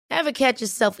Ever catch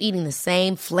yourself eating the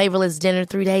same flavorless dinner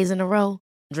 3 days in a row?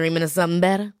 Dreaming of something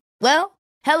better? Well,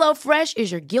 HelloFresh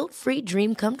is your guilt-free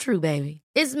dream come true, baby.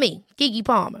 It's me, Keke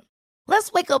Palmer.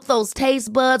 Let's wake up those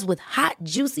taste buds with hot,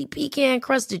 juicy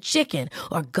pecan-crusted chicken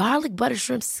or garlic butter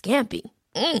shrimp scampi.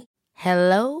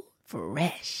 Hello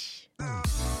Fresh.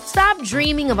 Stop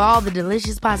dreaming of all the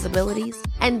delicious possibilities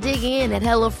and dig in at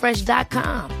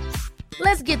HelloFresh.com.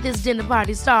 Let's get this dinner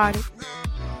party started.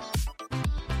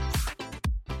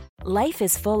 Life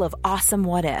is full of awesome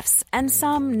what-ifs, and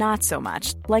some not so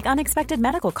much, like unexpected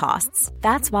medical costs.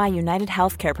 That's why United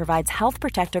Healthcare provides Health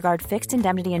Protector Guard fixed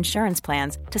indemnity insurance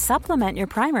plans to supplement your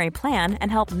primary plan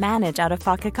and help manage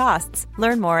out-of-pocket costs.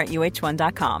 Learn more at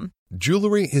UH1.com.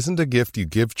 Jewelry isn't a gift you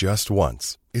give just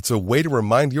once. It's a way to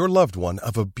remind your loved one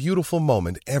of a beautiful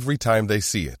moment every time they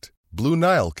see it. Blue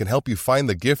Nile can help you find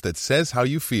the gift that says how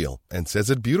you feel and says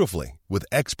it beautifully, with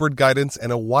expert guidance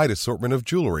and a wide assortment of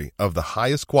jewelry of the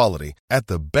highest quality at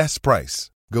the best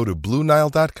price. Go to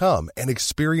BlueNile.com and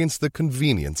experience the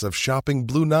convenience of shopping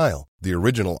Blue Nile, the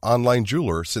original online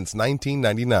jeweler since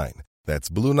 1999. That's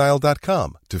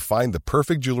BlueNile.com to find the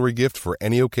perfect jewelry gift for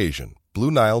any occasion.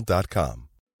 BlueNile.com.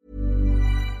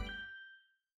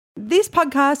 This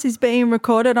podcast is being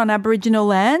recorded on Aboriginal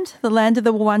land, the land of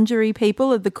the Wurundjeri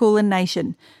people of the Kulin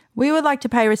Nation. We would like to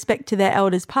pay respect to their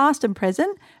elders past and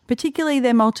present, particularly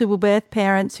their multiple birth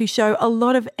parents who show a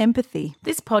lot of empathy.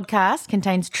 This podcast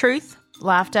contains truth,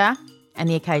 laughter, and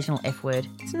the occasional F word.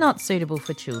 It's not suitable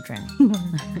for children.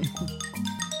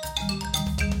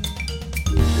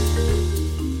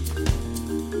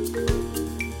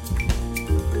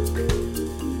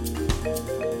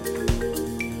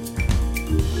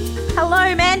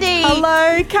 Hello, Mandy.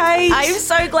 Hello, Kate. I'm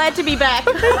so glad to be back.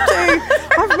 Me too.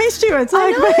 I've missed you. It's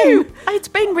like It's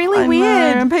been really I weird.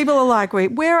 know, and people are like,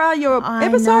 where are your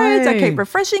episodes? know. I keep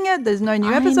refreshing it. There's no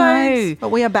new episodes. know. But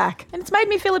we are back. And it's made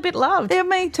me feel a bit loved. Yeah,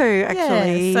 me too,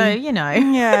 actually. Yeah, so, you know.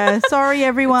 Yeah, sorry,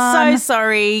 everyone. So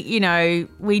sorry, you know,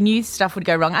 we knew stuff would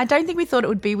go wrong. I don't think we thought it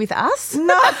would be with us.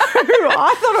 No,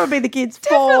 I thought it would be the kids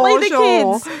Definitely for the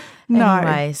sure. kids. No.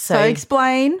 Anyway, so so-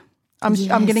 explain. I'm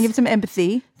going to give some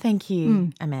empathy. Thank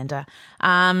you, Amanda.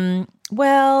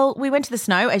 Well, we went to the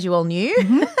snow, as you all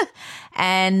knew,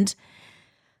 and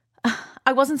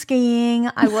I wasn't skiing.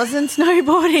 I wasn't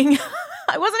snowboarding.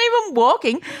 I wasn't even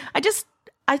walking. I just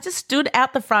stood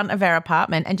out the front of our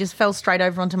apartment and just fell straight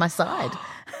over onto my side.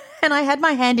 And I had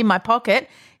my hand in my pocket.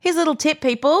 Here's a little tip,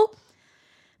 people.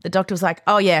 The doctor was like,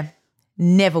 oh, yeah,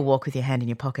 never walk with your hand in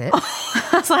your pocket. I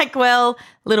was like, well,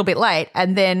 a little bit late.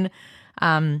 And then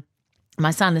my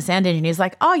son, the sound engineer, is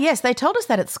like, oh, yes, they told us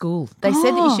that at school. They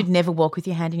said that you should never walk with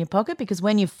your hand in your pocket because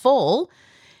when you fall,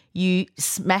 you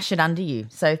smash it under you.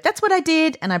 So that's what I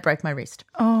did, and I broke my wrist.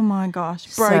 Oh, my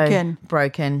gosh. Broken. So,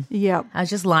 broken. Yep. I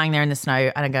was just lying there in the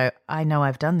snow, and I go, I know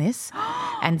I've done this.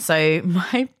 And so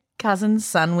my cousin's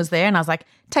son was there, and I was like,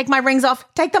 take my rings off,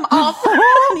 take them off.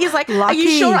 And he's like, are you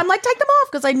Lucky. sure? I'm like, take them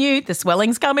off, because I knew the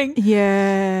swelling's coming.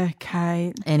 Yeah,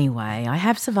 Kate. Anyway, I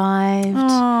have survived.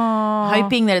 Oh.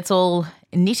 Hoping that it's all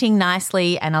knitting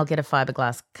nicely and I'll get a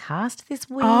fiberglass cast this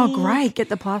week. Oh, great. Get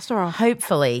the plaster off.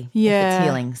 Hopefully, Yeah. if it's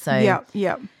healing. So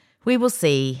Yep. we will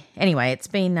see. Anyway, it's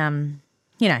been,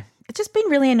 it's just been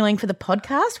really annoying for the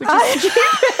podcast, which is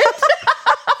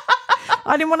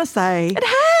I didn't want to say. It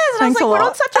has. And Thanks I a was like, we're lot.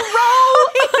 on such a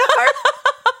roll.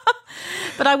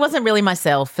 But I wasn't really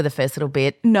myself for the first little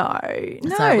bit. No, it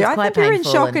was I quite think you're in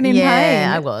painful shock and in pain.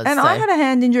 Yeah, I was. And so. I had a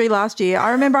hand injury last year. I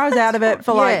remember I was out of it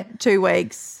for like 2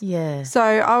 weeks. Yeah. So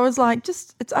I was like,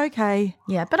 it's okay.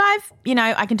 Yeah, but I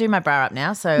can do my bra up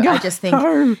now. So I just think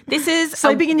No. this is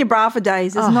Sleeping in your bra for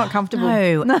days is not comfortable.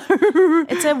 No.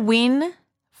 It's a win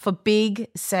for big,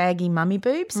 saggy mummy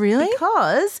boobs. Really?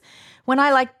 Because when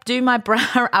I do my bra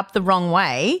up the wrong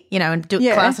way, and do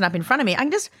it class it up in front of me, I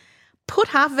can just put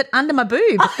half of it under my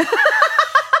boob.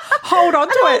 Hold on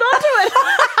to it.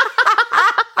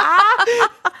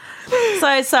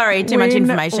 So sorry, too much Win,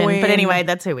 information. win. But anyway,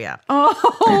 that's who we are.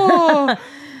 Oh,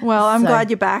 well, I'm So, glad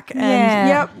you're back.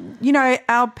 And yeah.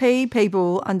 our P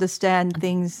people understand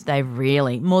things They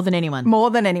really, more than anyone. more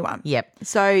than anyone. Yep.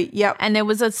 So, yep. And there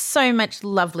was so much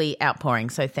lovely outpouring,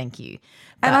 so thank you.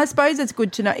 And I suppose it's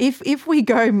good to know if we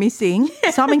go missing,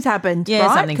 something's happened, Yeah,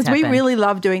 right? something's Because we happened. really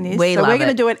love doing this. We so love we're going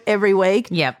to it. do it every week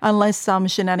Yep. unless some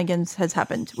shenanigans has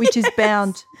happened, which is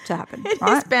bound to happen, It's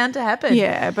right? bound to happen.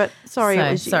 Yeah, but sorry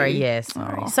it was you. Sorry.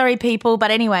 Sorry, people. But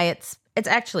anyway, it's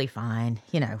actually fine.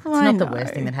 It's I not the know.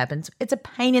 worst thing that happens. It's a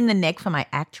pain in the neck for my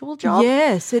actual job.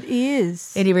 Yes, it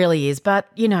is. It really is. But,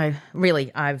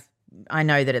 really, I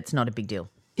know that it's not a big deal.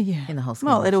 in the whole scheme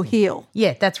Well, of it'll thing. heal.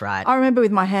 Yeah, that's right. I remember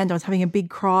with my hand, I was having a big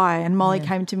cry, and Molly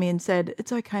came to me and said,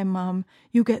 "It's okay, Mum.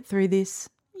 You'll get through this."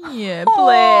 Yeah, Oh,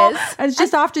 bless. and it's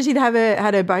just after she'd had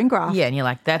her bone graft. Yeah, and you're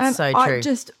like, that's And so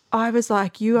true. I was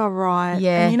like, you are right.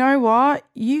 Yeah. And you know what?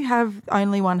 You have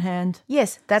only one hand.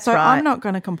 Yes, that's So right. I'm not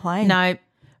going to complain. No,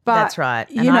 But, that's right.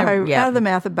 You know, out of the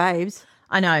mouth of babes.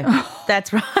 I know.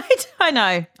 That's right. I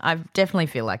know. I definitely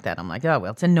feel like that. I'm like, oh,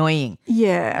 well, it's annoying.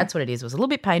 Yeah. That's what it is. It was a little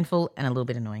bit painful and a little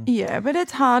bit annoying. Yeah, but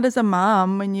it's hard as a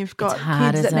mum when you've got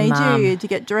hard kids as that a need mum. you to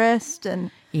get dressed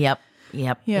and Yep.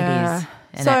 yeah. It is.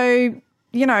 And So,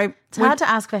 you know, it's hard to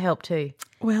ask for help too.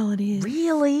 well, it is.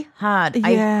 Really hard. Yeah.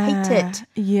 I hate it.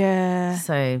 Yeah.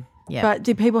 So, yeah. But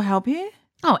do people help you?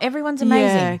 oh, everyone's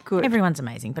amazing. Yeah, good. Everyone's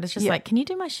amazing. But it's just Yeah. like, can you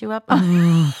do my shoe up?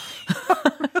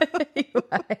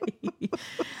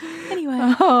 Anyway.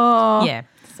 Oh. Yeah.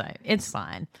 So it's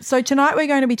fine. So tonight we're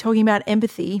going to be talking about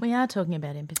empathy. We are talking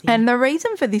about empathy. And the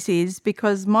reason for this is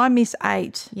because my Miss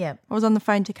 8, Yep. I was on the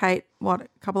phone to Kate, a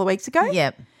couple of weeks ago?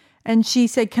 Yep. And she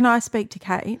said, "Can I speak to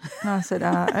Kate?" And I said,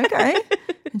 "Okay."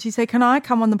 And she said, "Can I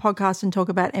come on the podcast and talk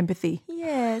about empathy?"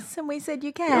 Yes. And we said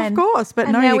you can. Of course, but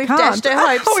And no, now you we've can't. dashed her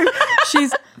hopes.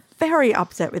 She's very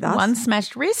upset with us. One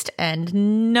smashed wrist and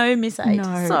no Miss 8.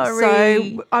 No.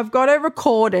 Sorry. So I've got it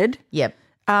recorded, Yep.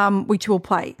 which we'll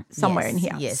play somewhere Yes, in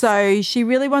here. yes. So she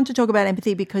really wanted to talk about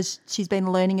empathy because she's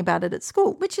been learning about it at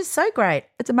school. Which is so great.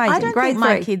 It's amazing. I don't Grade think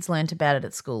my 3. kids learnt about it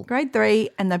at school. Grade 3,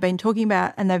 and they've been talking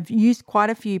about, and they've used quite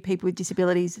a few people with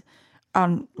disabilities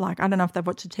on, like, I don't know if they've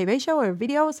watched a TV show or a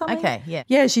video or something. Okay, yeah.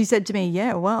 Yeah, she said to me,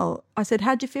 yeah, well, I said,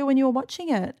 how'd you feel when you were watching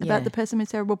it Yeah. about the person with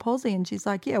cerebral palsy? And she's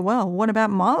like, yeah, well, what about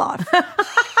my life?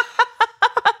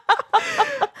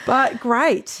 But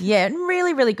great. Yeah, and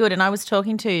really, really good. And I was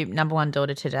talking to number one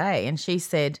daughter today and she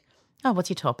said, oh, what's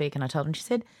your topic? And I told her and she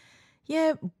said,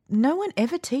 yeah, no one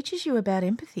ever teaches you about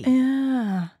empathy.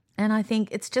 Yeah. And I think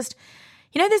it's just,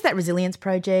 you know, there's that resilience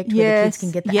project where the kids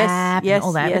can get the app and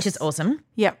all that, which is awesome.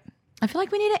 Yep. I feel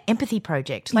like we need an empathy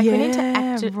project. Like we need to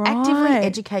Yeah, actively right.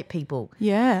 educate people.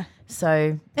 Yeah.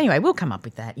 So anyway, we'll come up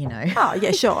with that, you know. Oh,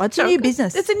 yeah, sure. It's a new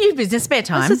business. It's a new business, spare Let's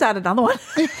time. just add another one.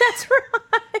 That's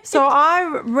right. So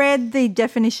I read the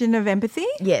definition of empathy.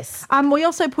 Yes. We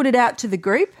also put it out to the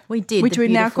group. We did, Which the we've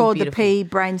now beautiful, called beautiful- the P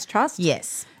Brains Trust.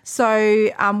 Yes.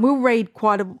 So we'll read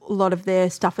quite a lot of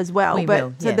their stuff as well. We but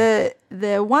will, so yeah.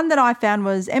 the one that I found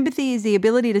was empathy is the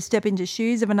ability to step into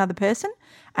shoes of another person,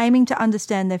 aiming to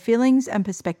understand their feelings and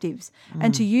perspectives,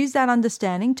 and to use that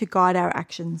understanding to guide our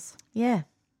actions. Yeah.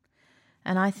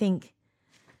 And I think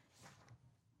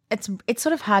it's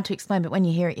sort of hard to explain, but when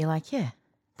you hear it, you're like, yeah,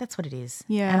 that's what it is.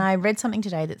 Yeah. And I read something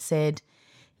today that said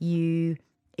you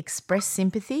express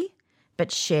sympathy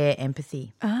but share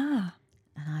empathy. Ah.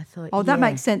 And I thought, Oh, that yeah.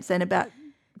 makes sense then about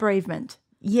bereavement.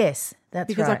 Yes, that's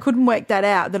Because right. I couldn't work that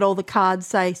out, that all the cards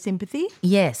say sympathy.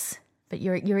 Yes, but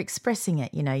you're expressing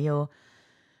it, you know,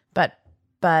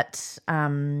 but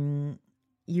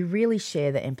you really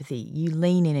share the empathy. You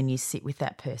lean in and you sit with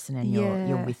that person and you're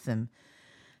Yeah. with them.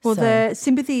 Well, So- the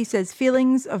sympathy says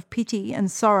feelings of pity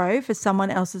and sorrow for someone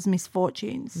else's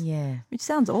misfortunes. Yeah. Which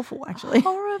sounds awful, actually.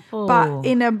 Horrible. But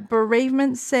in a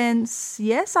bereavement sense,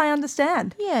 yes, I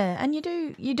understand. Yeah, and you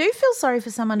do feel sorry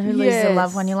for someone who loses a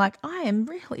loved Yes. one. You're like, I am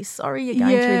really sorry you're going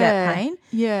through that pain.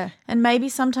 Yeah. And maybe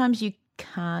sometimes you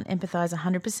can't empathise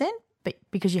 100%, but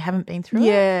because you haven't been through it.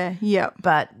 Yeah. Yeah.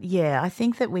 But yeah, I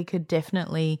think that we could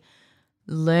definitely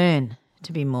learn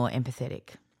to be more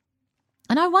empathetic.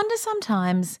 And I wonder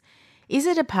sometimes, is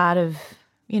it a part of,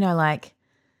 you know, like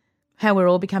how we're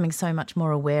all becoming so much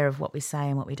more aware of what we say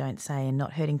and what we don't say and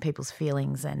not hurting people's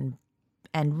feelings and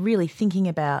really thinking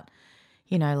about,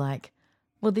 you know, like,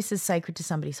 well, this is sacred to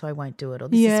somebody, so I won't do it. Or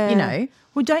this Yeah. is, you know.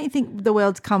 Well, don't you think the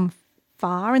world's come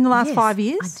far in the last Yes, 5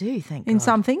 years? I do, thank In God.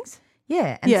 some things?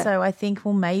 Yeah. And Yeah. so I think,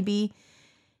 well, maybe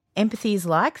empathy is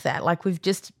like that. Like we've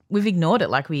ignored it,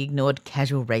 like we ignored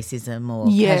casual racism or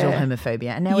Yeah. casual homophobia.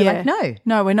 And now we're Yeah. like, no,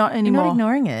 No, we're not we're anymore. not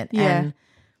ignoring it. Yeah. And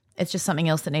it's just something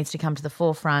else that needs to come to the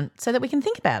forefront so that we can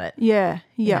think about it. Yeah.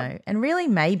 you Yeah. know? And really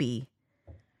maybe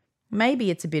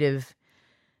it's a bit of,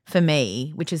 for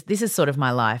me, this is sort of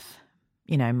my life,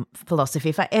 you know, philosophy.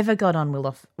 If I ever got on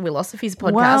Willosophy's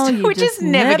podcast, Well, you which just is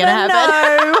never going to never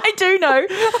happen. know. I do know.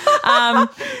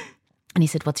 And he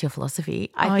said, what's your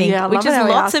philosophy? I Oh, think, yeah, I which love is it how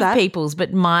he lots asked of that. people's,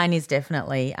 but mine is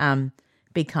definitely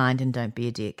be kind and don't be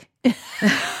a dick.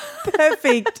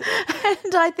 Perfect.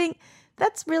 And I think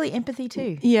that's really empathy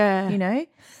too. Yeah. You know?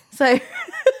 So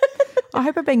I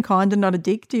hope I've been kind and not a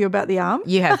dick to you about the arm.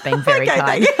 you have been very Okay,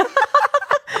 kind. thank you.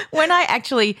 When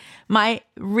my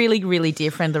really, really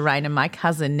dear friend Lorraine and my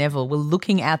cousin Neville were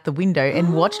looking out the window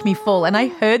and watched me fall and I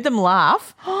heard them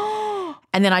laugh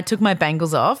And then I took my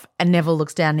bangles off and Neville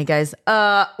looks down and he goes,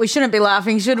 we shouldn't be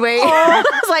laughing, should we? I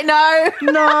was like,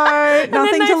 no. No,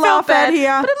 nothing to laugh at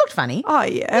here. But it looked funny. Oh,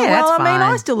 yeah. that's Well, I mean, fine.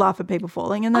 I still laugh at people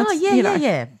falling and that's,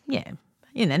 Yeah.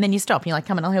 You know, and then you stop and you're like,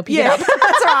 come on, I'll help you get up.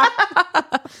 that's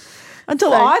right.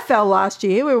 Until I fell last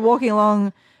year. We were walking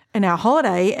along in our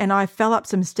holiday and I fell up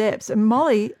some steps and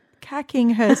Molly cacking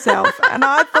herself and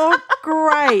I thought,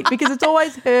 great, because it's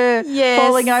always her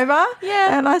falling over.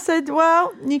 Yeah. And I said,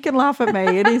 well, you can laugh at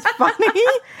me. It is funny.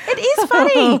 It is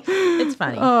funny. It's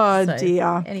funny. Oh,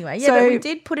 dear. Anyway, So- but we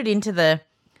did put it into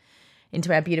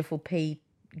our beautiful P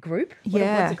group.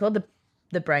 Yeah. What's it called?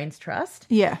 The Brains Trust.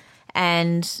 Yeah.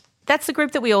 And that's the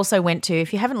group that we also went to.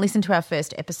 If you haven't listened to our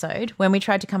first episode, when we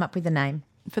tried to come up with a name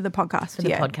For the podcast. for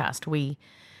the podcast, we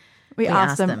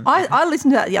asked them. I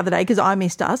listened to that the other day because I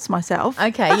missed us myself.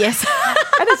 Okay, yes.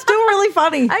 And it's still really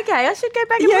funny. Okay, I should go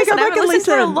back and Yeah, listen. go I back haven't and listened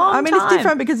listen. for a long I mean, time. it's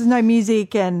different because there's no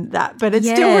music and that, but it's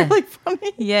still Yeah. really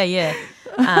funny. Yeah.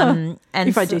 And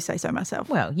If I do say so myself.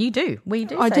 Well, you do. We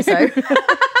do I say do. so.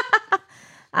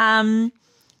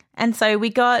 And so we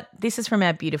got, this is from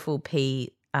our beautiful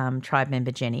P tribe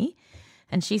member, Jenny.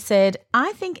 And she said,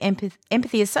 I think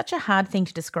empathy is such a hard thing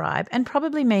to describe and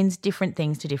probably means different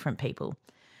things to different people.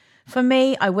 For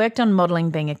me, I worked on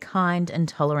modelling being a kind and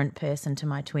tolerant person to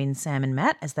my twins, Sam and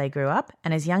Matt, as they grew up.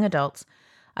 And as young adults,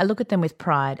 I look at them with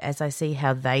pride as I see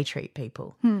how they treat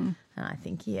people. And I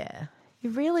think, you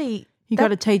really... You got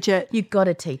to teach it. You got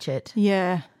to teach it,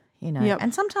 Yeah. you know. Yep.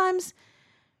 And sometimes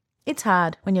it's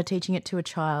hard when you're teaching it to a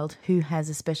child who has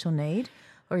a special need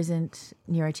or isn't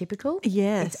neurotypical.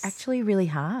 Yes. It's actually really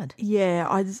hard. Yeah,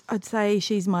 I'd say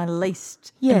she's my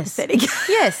least Yes. empathetic.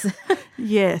 Yes.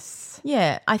 Yes.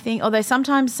 Yeah, I think, although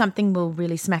sometimes something will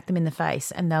really smack them in the face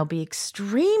and they'll be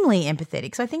extremely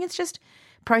empathetic. So I think it's just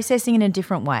processing in a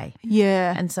different way.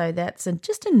 Yeah. And so that's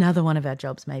just another one of our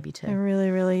jobs maybe It to really,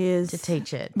 really is.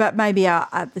 teach it. But maybe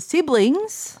the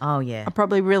siblings Oh, yeah. are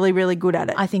probably really, really good at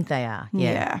it. I think they are.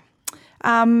 Yeah.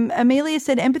 Amelia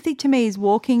said, empathy to me is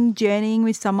walking, journeying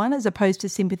with someone as opposed to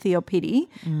sympathy or pity,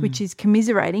 which is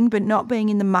commiserating but not being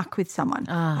in the muck with someone.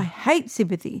 I hate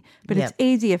sympathy, but Yep. it's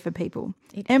easier for people.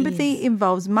 It Empathy is.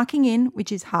 involves mucking in,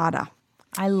 which is harder.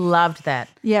 I loved that.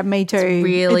 Yeah, me too.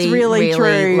 Really, it's really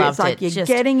true. loved It's like it. you're Just,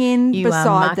 getting in you beside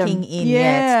are them. mucking in.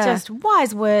 Yeah, it's just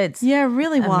wise words. Yeah,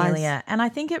 really wise. Amelia. And I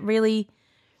think it really,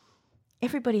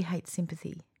 everybody hates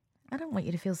sympathy. I don't want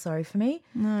you to feel sorry for me.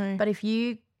 No. But if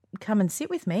you come and sit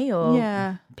with me or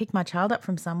Yeah. pick my child up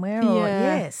from somewhere or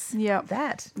Yeah. yes, Yep.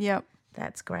 Yep.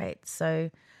 that's great. So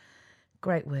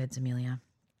great words, Amelia.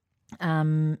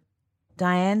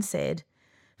 Diane said,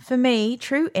 for me,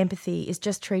 true empathy is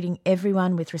just treating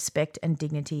everyone with respect and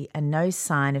dignity and no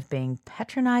sign of being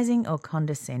patronising or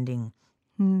condescending.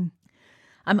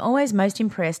 I'm always most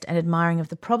impressed and admiring of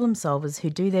the problem solvers who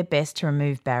do their best to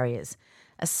remove barriers,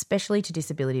 especially to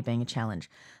disability being a challenge,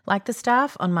 like the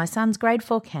staff on my son's grade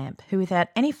 4 camp who without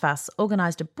any fuss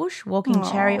organised a bush walking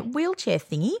chariot wheelchair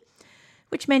thingy,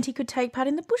 which meant he could take part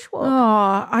in the bushwalk.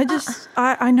 Oh,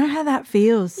 I know how that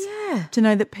feels. Yeah. To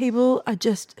know that people are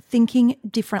just thinking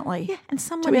differently. Yeah, and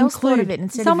someone To else thought of include it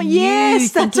instead someone, of you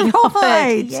yes, that's thinking of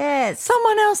right. it. Yes.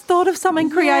 Someone else thought of something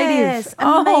creative. Yes,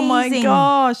 Oh my amazing.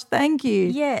 gosh, thank you.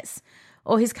 Yes.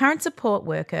 Or his current support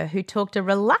worker who talked a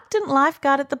reluctant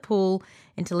lifeguard at the pool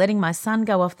into letting my son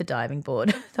go off the diving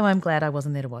board, though I'm glad I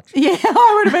wasn't there to watch. Yeah,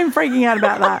 I would have been freaking out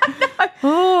about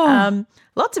that.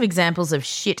 Lots of examples of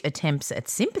shit attempts at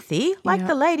sympathy, like Yeah.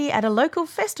 the lady at a local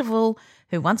festival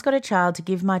who once got a child to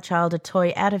give my child a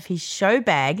toy out of his show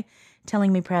bag,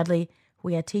 telling me proudly,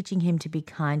 we are teaching him to be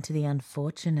kind to the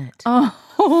unfortunate. Fuck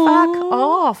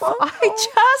off.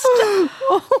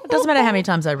 It doesn't matter how many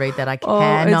times I read that, I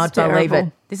cannot believe it.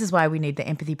 terrible. This is why we need the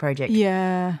empathy project.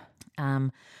 Yeah.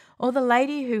 Or the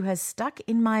lady who has stuck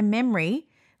in my memory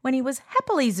when he was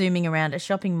happily zooming around a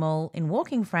shopping mall in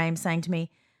walking frame saying to me,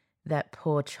 that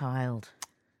poor child.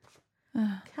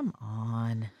 Come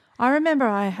on. I remember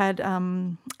I had a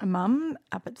mum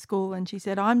up at school and she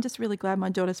said, I'm just really glad my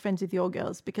daughter's friends with your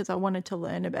girls because I wanted to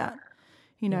learn about,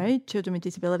 children with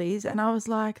disabilities. And I was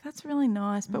like, that's really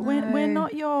nice, but we're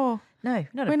not your... No,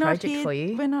 not we're a not project here, for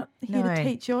you. We're not here No. to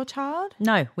teach your child.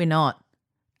 No, we're not.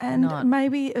 And not.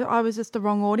 maybe I was just the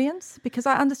wrong audience because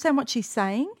I understand what she's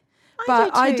saying, I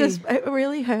but do too. it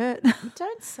really hurt.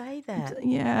 Don't say that.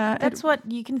 Yeah. That's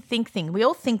what you can think things. We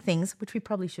all think things, which we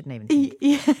probably shouldn't even think.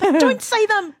 Yeah. Don't say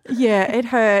them. Yeah, it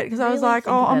hurt because I was Really like,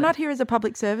 think about I'm it. not here as a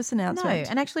public service No, announcement.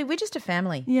 and actually we're just a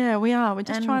family. Yeah, we are. We're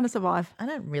just And- trying to survive. I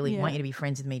don't really Yeah. want you to be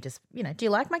friends with me. Just, do you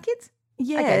like my kids?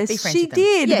 Yes, be friends she with them.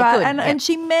 did, Yeah, but good, and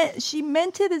yeah. she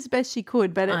meant it as best she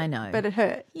could, but I know. but it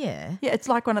hurt. Yeah. Yeah, it's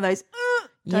like one of those.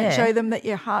 Don't Yeah. show them that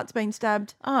your heart's been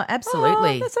stabbed. Oh,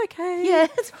 absolutely. Oh, that's okay. Yeah,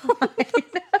 it's fine.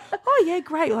 Oh, yeah,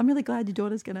 great. Well, I'm really glad your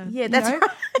daughter's going to right.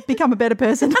 become a better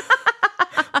person.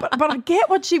 but I get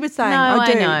what she was saying. No,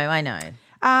 I do. I know.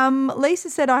 Lisa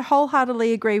said, I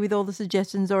wholeheartedly agree with all the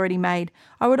suggestions already made.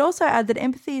 I would also add that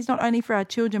empathy is not only for our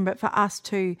children but for us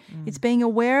too. It's being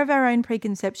aware of our own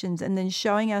preconceptions and then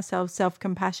showing ourselves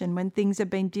self-compassion when things have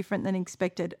been different than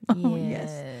expected. Oh,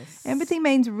 yes. Empathy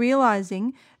means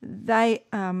realising that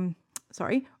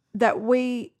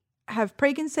we have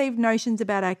preconceived notions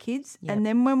about our kids and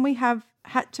then when we have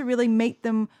had to really meet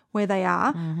them where they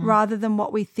are rather than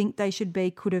what we think they should be,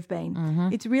 could have been.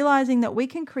 It's realising that we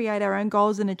can create our own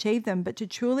goals and achieve them, but to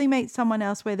truly meet someone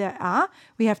else where they are,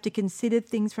 we have to consider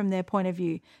things from their point of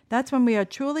view. That's when we are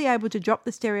truly able to drop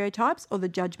the stereotypes or the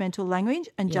judgmental language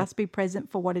and just be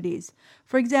present for what it is.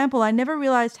 For example, I never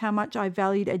realised how much I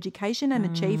valued education and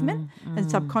achievement and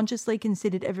subconsciously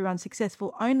considered everyone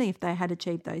successful only if they had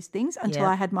achieved those things until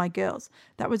I had my girls.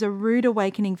 That was a rude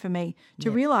awakening for me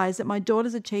to realise that my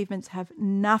daughter's achievements have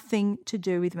nothing to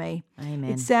do with me. Amen.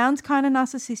 It sounds kind of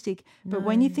narcissistic, but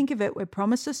when you think of it, we're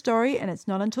promised a story and it's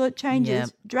not until it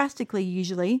changes drastically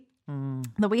usually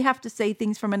that we have to see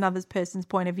things from another person's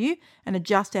point of view and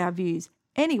adjust our views.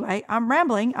 Anyway, I'm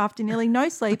rambling after nearly no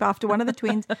sleep after one of the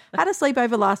twins had a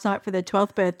sleepover last night for their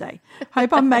 12th birthday.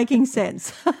 Hope I'm making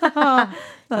sense. That's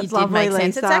You did lovely, make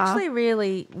sense. Lisa. It's actually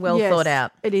really well thought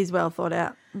out. It is well thought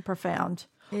out and profound.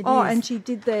 It is. is. And she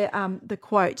did the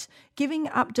quote, giving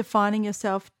up defining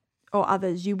yourself or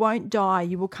others, you won't die,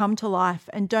 you will come to life,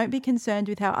 and don't be concerned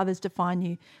with how others define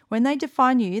you. When they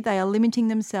define you, they are limiting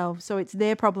themselves, so it's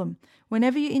their problem.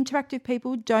 Whenever you interact with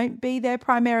people, don't be there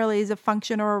primarily as a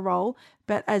function or a role,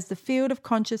 but as the field of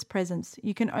conscious presence.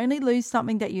 You can only lose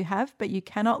something that you have, but you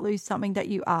cannot lose something that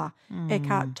you are.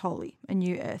 Eckhart Tolle, A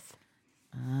New Earth.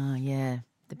 Oh, yeah.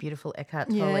 The beautiful Eckhart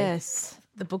Tolle. Yes.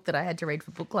 The book that I had to read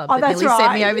for book club Oh, that that's nearly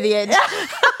sent me right. over the edge.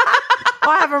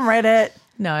 I haven't read it.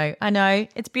 No, I know.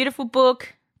 It's a beautiful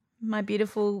book. My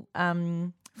beautiful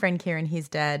friend Kieran, his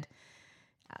dad,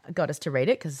 got us to read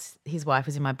it because his wife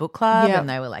was in my book club Yep. and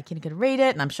they were like, you're going to read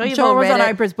it. And I'm sure you've Sure, all it was read on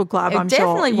it. Oprah's book club, It I'm sure.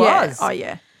 definitely Yeah. was. Oh,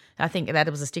 yeah. I think that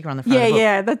was a sticker on the front of Yeah, the book.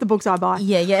 yeah. That's the books I buy.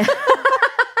 Yeah.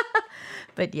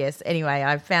 But yes, anyway,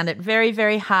 I found it very,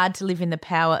 very hard to live in the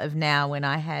power of now when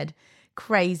I had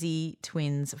crazy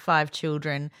twins, 5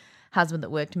 children, husband that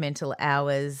worked mental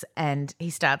hours, and he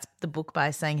starts the book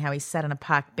by saying how he sat on a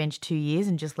park bench 2 years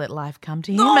and just let life come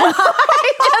to him. And I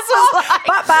just was like,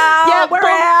 Yeah, we're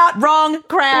out. Wrong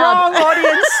crowd. Wrong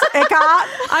audience, Eckhart.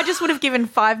 I just would have given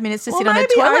 5 minutes to sit on a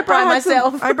maybe toilet by had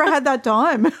myself. Oprah had that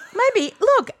time. Maybe.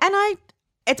 Look, and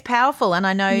it's powerful, and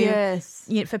I know Yes.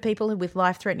 for people with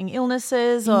life-threatening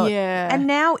illnesses and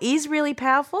now is really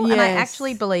powerful, and I Yes.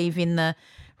 actually believe in the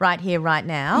right here, right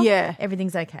now. Yeah.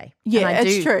 Everything's okay. Yeah, And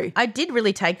it's true. I did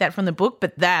really take that from the book,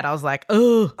 but that I was like,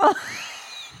 oh.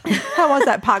 How was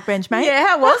that park bench, mate? Yeah,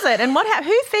 how was it? And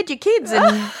who fed your kids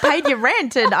and paid your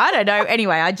rent? And I don't know.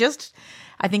 Anyway, I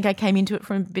think I came into it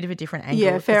from a bit of a different angle.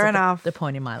 Yeah, fair because of enough. The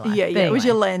point in my life. Yeah, But yeah. It was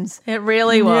your anyway, lens. It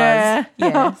really was. Yeah.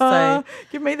 Yeah. So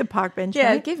Give me the park bench,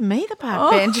 yeah, mate. give me the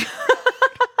park bench.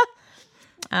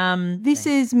 This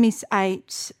is Miss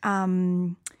 8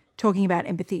 talking about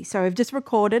empathy. So I've just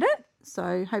recorded it.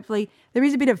 So hopefully there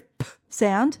is a bit of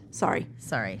sound. Sorry.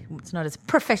 Sorry, it's not as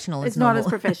professional as It's not normal. as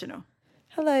professional.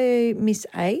 Hello, Miss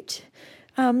 8.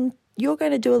 You're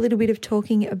going to do a little bit of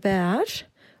talking about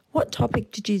what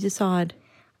topic did you decide?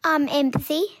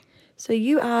 Empathy. So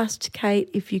you asked Kate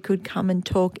if you could come and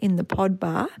talk in the pod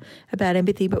bar about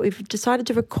empathy, but we've decided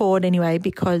to record anyway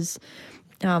because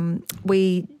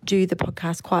we do the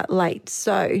podcast quite late.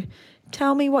 So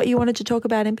tell me what you wanted to talk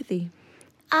about empathy.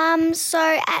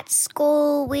 So at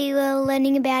school we were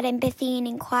learning about empathy and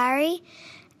inquiry,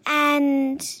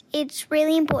 and it's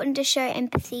really important to show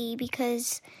empathy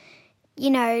because,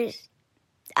 I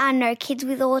don't know, kids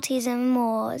with autism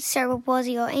or cerebral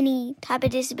palsy or any type of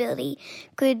disability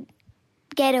could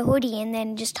get a hoodie and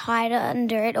then just hide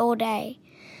under it all day.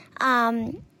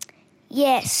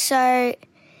 So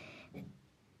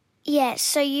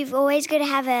you've always got to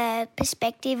have a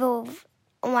perspective of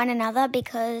one another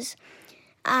because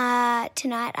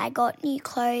tonight I got new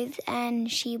clothes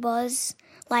and she was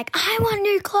like, I want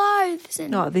new clothes.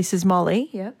 And Oh, this is Molly.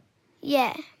 Yeah.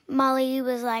 yeah, Molly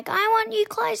was like, I want new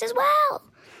clothes as well.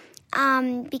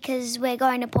 Because we're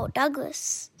going to Port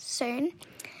Douglas soon.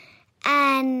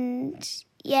 And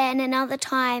another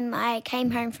time I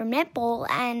came home from netball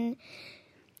and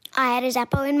I had a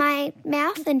Zappo in my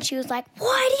mouth and she was like,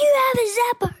 why do you have a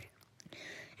Zappo?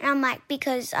 And I'm like,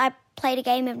 because I played a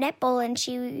game of netball and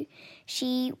she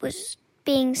was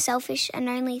being selfish and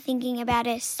only thinking about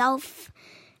herself,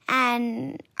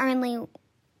 and only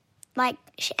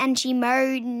and she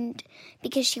moaned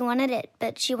because she wanted it,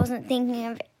 but she wasn't thinking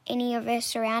of any of her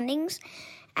surroundings.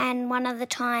 And one of the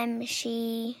times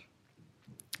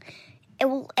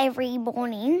every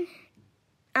morning,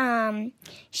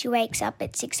 she wakes up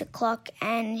at 6 o'clock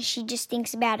and she just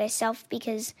thinks about herself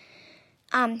because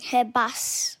her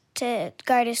bus to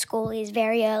go to school is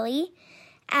very early,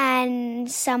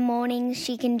 and some mornings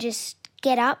she can just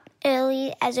get up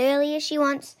early as she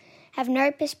wants, have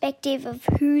no perspective of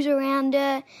who's around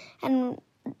her and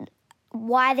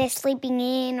why they're sleeping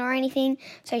in or anything.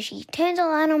 So she turns the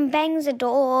light on, bangs the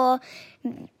door,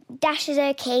 dashes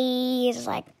her keys,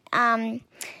 and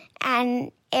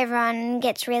everyone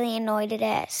gets really annoyed at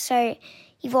her. So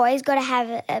you've always got to have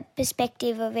a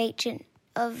perspective of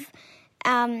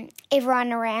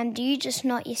everyone around you, just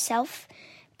not yourself.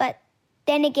 But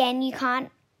then again, you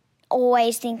can't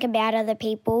always think about other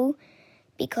people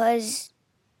because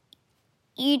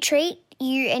you treat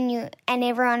you and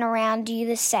everyone around you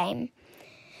the same.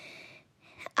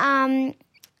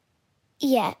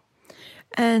 Yeah.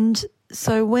 And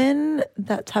so when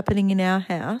that's happening in our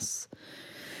house,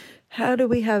 how do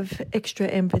we have extra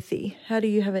empathy? How do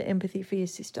you have an empathy for your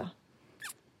sister?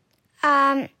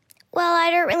 Well, I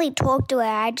don't really talk to her.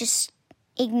 I just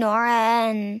ignore her,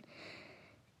 and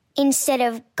instead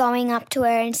of going up to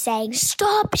her and saying,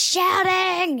 "Stop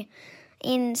shouting,"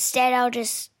 instead I'll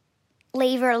just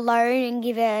leave her alone and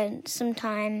give her some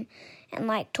time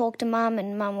and talk to Mum,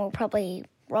 and Mum will probably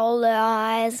roll her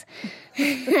eyes.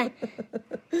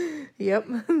 Yep.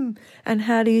 And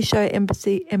how do you show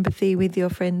empathy with your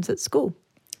friends at school?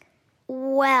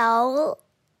 Well,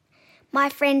 my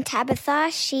friend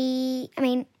Tabitha,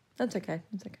 That's okay.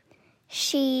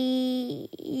 She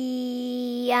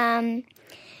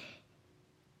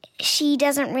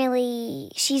doesn't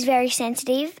really, she's very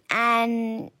sensitive,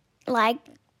 and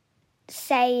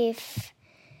say if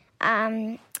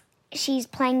she's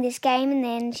playing this game and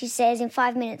then she says in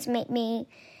 5 minutes meet me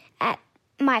at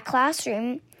my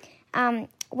classroom,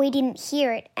 we didn't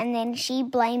hear it, and then she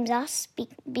blames us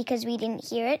because we didn't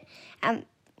hear it.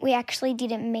 We actually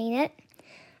didn't mean it.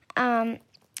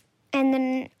 And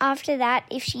then after that,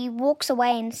 if she walks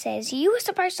away and says, "You were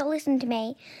supposed to listen to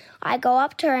me," I go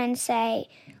up to her and say,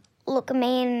 "Look,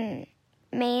 me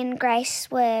and Grace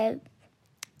were,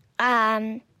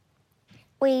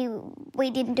 we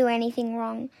didn't do anything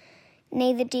wrong.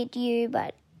 Neither did you,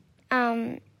 but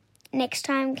next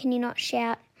time can you not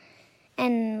shout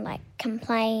and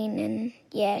complain?" And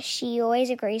yeah, she always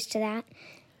agrees to that.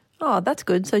 Oh, that's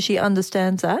good. So she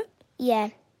understands that?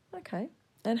 Yeah. Okay.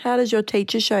 And how does your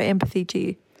teacher show empathy to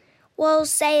you? Well,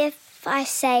 say if I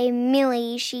say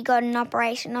Millie, she got an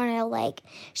operation on her leg,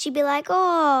 she'd be like,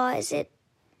 "Oh,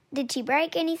 did she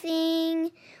break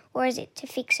anything? Or is it to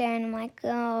fix her?" And I'm like,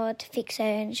 "Oh, to fix her."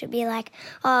 And she'll be like,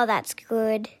 "Oh, that's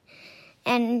good."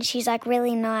 And she's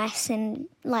really nice, and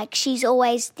she's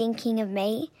always thinking of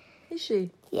me. Is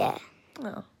she? Yeah.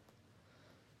 Oh,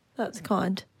 that's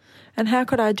kind. And how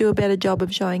could I do a better job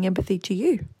of showing empathy to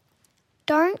you?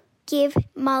 Don't give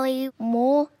Molly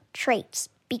more treats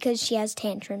because she has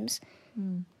tantrums.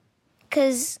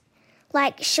 Because,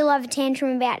 she'll have a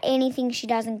tantrum about anything she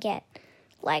doesn't get.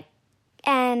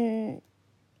 And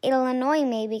it'll annoy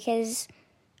me because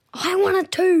I want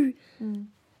it too.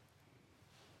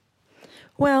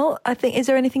 Well, is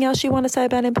there anything else you want to say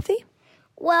about empathy?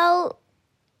 Well,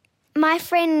 my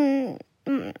friend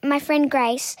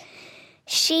Grace,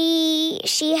 she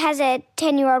has a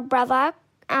 10-year-old brother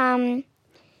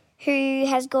who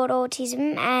has got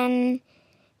autism, and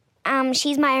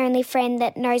she's my only friend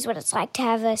that knows what it's like to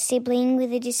have a sibling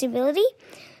with a disability.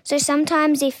 So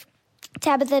sometimes if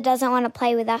Tabitha doesn't want to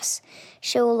play with us,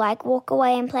 she'll walk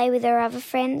away and play with her other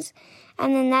friends,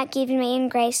 and then that gives me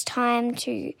and Grace time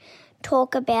to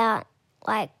talk about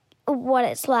what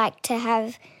it's like to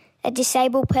have a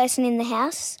disabled person in the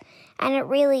house, and it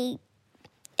really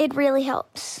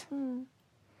helps.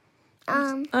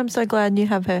 I'm so glad you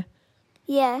have her.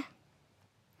 Yeah.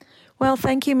 Well,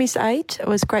 thank you, Miss 8. It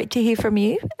was great to hear from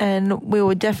you, and we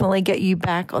will definitely get you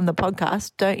back on the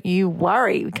podcast. Don't you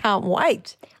worry. We can't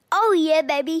wait. Oh, yeah,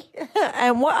 baby.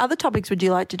 And what other topics would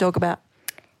you like to talk about?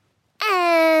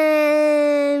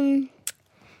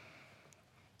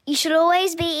 You should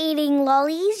always be eating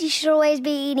lollies. You should always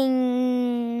be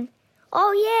eating...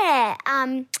 Oh, yeah.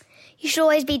 You should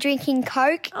always be drinking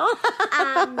Coke.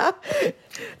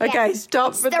 Okay,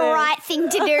 stop. It's the right thing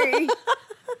to do.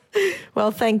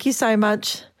 Well, thank you so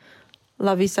much.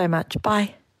 Love you so much.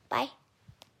 Bye. Bye.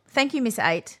 Thank you, Miss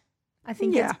 8. I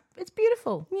think it's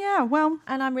beautiful. Yeah, well.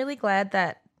 And I'm really glad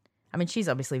that I mean, she's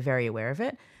obviously very aware of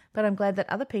it, but I'm glad that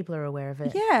other people are aware of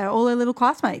it. Yeah, all her little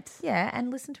classmates. Yeah,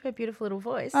 and listen to her beautiful little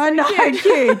voice. I know, cute.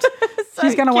 cute. So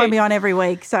She's going to want to cute. be on every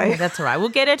week. So, Yeah, that's all right. We'll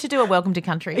get her to do a welcome to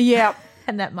country. yep,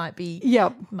 And that might be.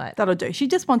 yep, Might- that'll do. She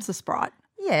just wants the Sprite.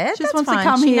 Yeah, Just that's wants to fine.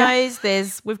 come she here.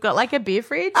 knows we've got like a beer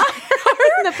fridge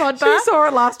in the pod bar. She saw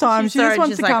it last time. She saw just it and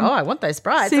wants she's to like, come oh, I want those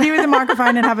Sprites. sit here with a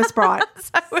microphone and have a Sprite.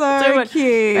 We'll do it.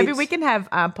 Cute. Maybe we can have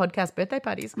podcast birthday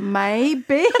parties.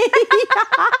 Maybe.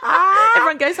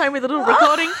 Everyone goes home with a little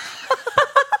recording.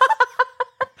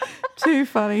 Too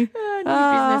funny. New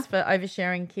business for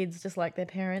oversharing kids just like their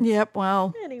parents. Yep,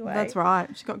 well, Anyway. that's right.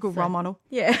 She's got a good role model.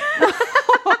 Yeah.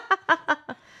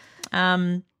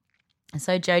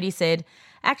 So Jody said,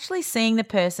 actually seeing the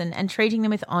person and treating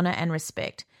them with honour and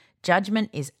respect. Judgment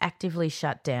is actively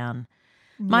shut down.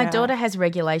 My daughter has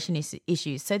regulation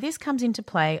issues, so this comes into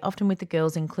play often with the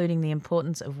girls, including the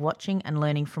importance of watching and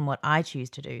learning from what I choose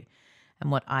to do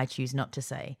and what I choose not to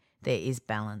say. There is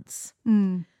balance.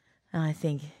 And I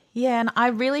think, and I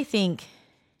really think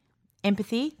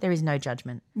empathy, there is no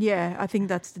judgment. Yeah, I think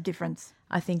that's the difference.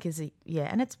 I think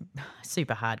and it's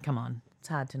super hard. Come on. It's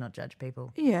hard to not judge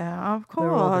people. Yeah, of course.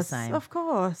 We're all the same. Of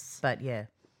course. But yeah.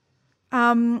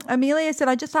 Amelia said,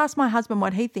 I just asked my husband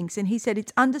what he thinks, and he said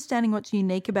it's understanding what's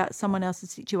unique about someone else's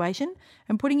situation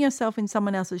and putting yourself in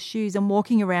someone else's shoes and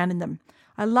walking around in them.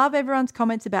 I love everyone's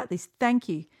comments about this. Thank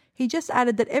you. He just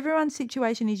added that everyone's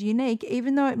situation is unique,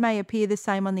 even though it may appear the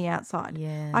same on the outside.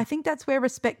 Yeah. I think that's where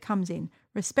respect comes in.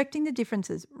 Respecting the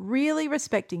differences, really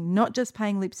respecting, not just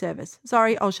paying lip service.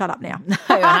 Sorry, I'll shut up now. And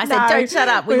I said, don't shut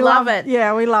up. We love it.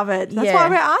 Yeah, we love it. That's Yeah. why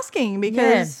we're asking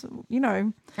because,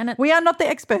 And we are not the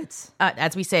experts.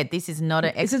 As we said, this is not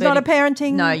a This is not a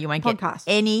parenting No, you won't podcast.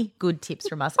 get any good tips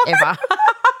from us ever.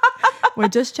 We're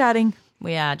just chatting.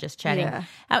 We are just chatting. Yeah.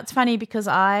 It's funny because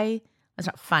it's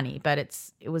not funny, but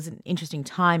it was an interesting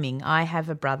timing. I have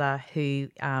a brother who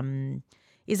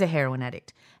is a heroin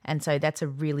addict, and so that's a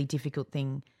really difficult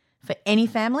thing for any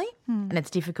family, and it's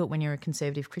difficult when you're a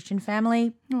conservative Christian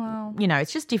family. Wow.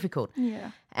 It's just difficult.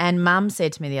 Yeah. And Mum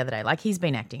said to me the other day, like, he's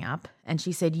been acting up, and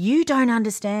she said, you don't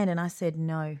understand. And I said,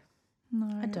 no,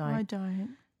 I don't. I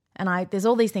don't. And there's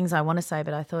all these things I want to say,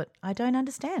 but I thought, I don't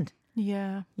understand.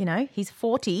 Yeah. He's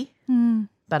 40,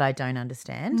 but I don't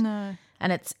understand. No.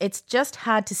 And it's just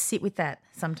hard to sit with that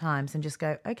sometimes and just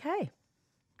go, okay,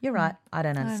 you're right, I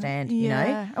don't understand,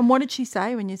 Yeah. And what did she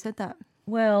say when you said that?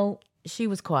 Well, she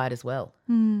was quiet as well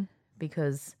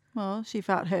because, Well, she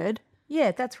felt heard.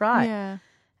 yeah, that's right. Yeah.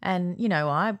 And,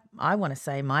 I want to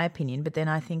say my opinion, but then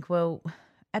I think, well,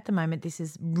 at the moment this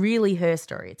is really her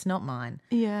story. It's not mine.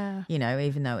 Yeah.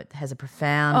 Even though it has a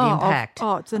profound impact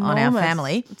it's enormous. on our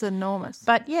family. It's enormous.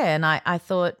 But, yeah, and I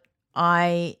thought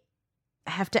I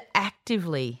have to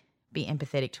actively be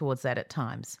empathetic towards that at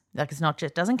times. Like, it's not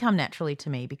just doesn't come naturally to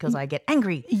me because I get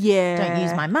angry. yeah. Don't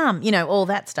use my mum, all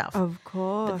that stuff. Of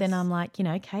course. But then I'm like,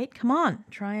 Kate, come on,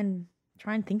 try and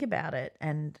think about it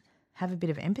and have a bit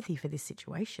of empathy for this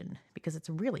situation because it's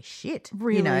really shit.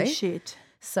 really shit.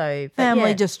 So but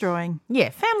Family yeah. destroying. Yeah,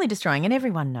 family destroying, and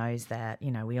everyone knows that.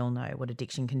 We all know what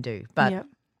addiction can do. But Yep.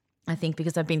 I think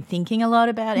because I've been thinking a lot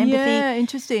about empathy Yeah,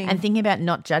 interesting. and thinking about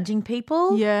not judging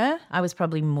people, yeah. I was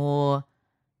probably more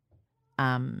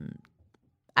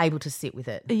able to sit with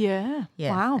it. Yeah.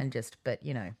 Yeah. Wow. And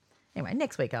anyway,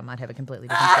 next week I might have a completely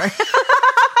different story.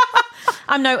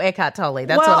 I'm no Eckhart Tolle.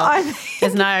 That's Well, what I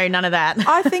there's none of that.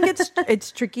 I think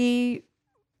it's tricky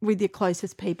with your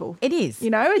closest people. It is.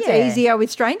 It's Yeah. easier with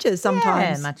strangers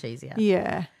sometimes. Yeah, much easier.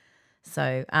 Yeah.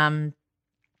 So,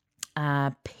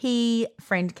 P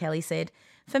friend Kelly said,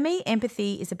 for me,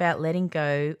 empathy is about letting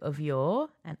go of your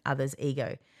and others'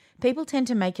 ego. People tend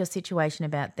to make your situation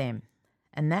about them,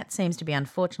 and that seems to be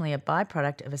unfortunately a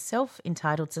byproduct of a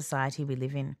self-entitled society we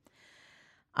live in.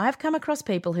 I've come across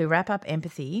people who wrap up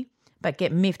empathy but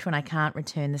get miffed when I can't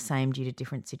return the same due to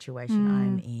different situation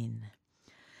I'm in.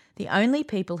 The only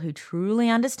people who truly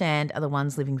understand are the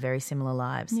ones living very similar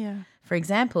lives. Yeah. For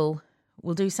example,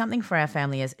 we'll do something for our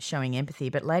family as showing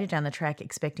empathy, but later down the track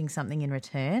expecting something in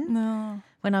return. No.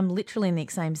 When I'm literally in the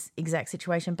same exact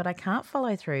situation, but I can't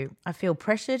follow through. I feel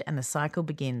pressured and the cycle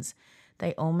begins.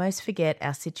 They almost forget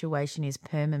our situation is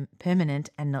permanent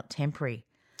and not temporary.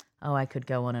 Oh, I could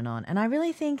go on. And I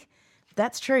really think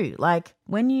that's true. Like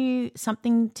when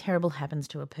something terrible happens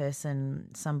to a person,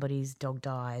 somebody's dog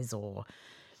dies or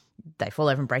they fall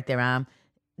over and break their arm,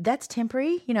 that's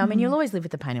temporary. I mean, you'll always live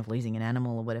with the pain of losing an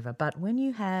animal or whatever. But when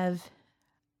you have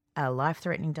a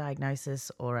life-threatening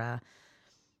diagnosis or a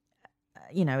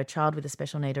child with a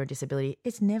special need or a disability,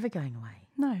 it's never going away.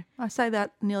 No. I say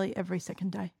that nearly every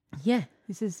second day. Yeah.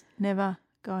 This is never,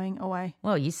 going away?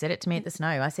 Well, you said it to me at the snow.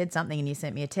 I said something and you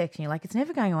sent me a text and you're like, it's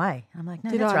never going away. I'm like, no,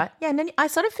 Did that's I? right. Yeah, and then I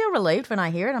sort of feel relieved when I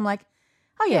hear it. I'm like,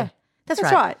 oh, yeah, that's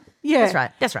right. right. Yeah. That's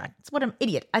right. That's right. It's what an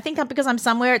idiot. I think because I'm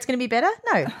somewhere it's going to be better.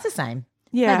 No, it's the same.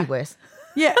 Yeah. Maybe worse.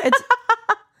 Yeah, it's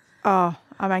I'm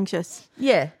anxious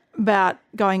Yeah. about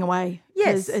going away.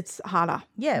 Yes. 'cause it's harder.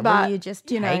 Yeah. But, Well, you just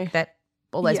take know,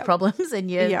 all those Yep. problems and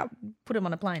you Yep. put them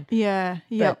on a plane. Yeah,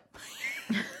 yep.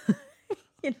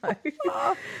 You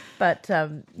know. But,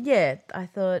 yeah, I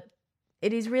thought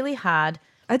it is really hard.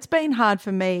 It's been hard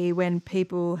for me when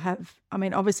people have, I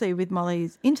mean, obviously with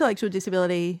Molly's intellectual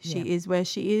disability, she is where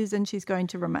she is and she's going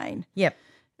to remain. Yep.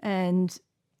 And,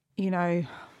 you know,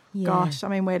 Yeah. gosh, I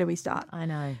mean, where do we start? I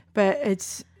know. But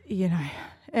it's, you know,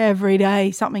 every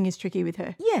day something is tricky with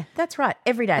her. Yeah, that's right.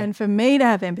 Every day. And for me to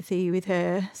have empathy with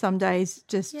her, some days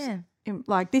just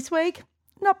like this week,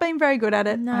 not been very good at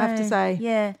it, I have to say.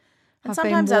 Yeah. And I've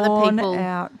sometimes been other worn people,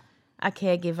 out. a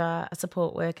caregiver, a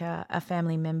support worker, a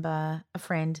family member, a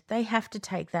friend, they have to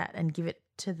take that and give it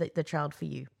to the child for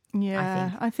you.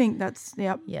 Yeah, I think that's,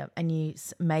 yep. Yeah. And you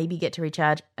maybe get to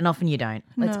recharge and often you don't.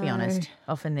 Let's be No. honest.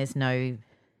 Often there's no,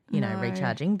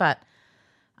 recharging. But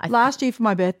Last year for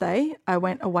my birthday, I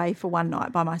went away for one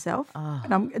night by myself.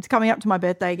 And it's coming up to my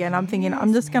birthday again. I'm thinking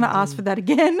I'm just going to ask for that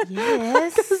again.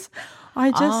 yes. 'Cause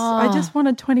I just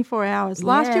wanted 24 hours.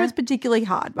 Last year was particularly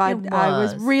hard. I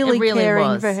was was. really, It really caring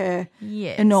was. for her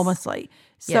Yes. enormously.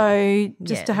 So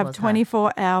just Yeah, to it have was hard.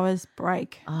 24 hours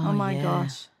break. Oh my yeah.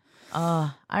 gosh.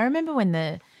 Oh, I remember when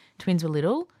the twins were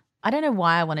little. I don't know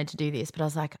why I wanted to do this, but I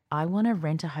was like, I want to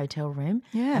rent a hotel room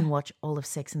and watch all of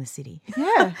Sex in the City.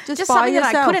 Yeah, just by something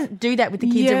yourself. that I couldn't do that with the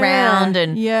kids around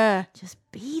and just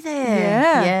be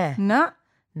there. Yeah. Nah.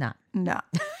 No.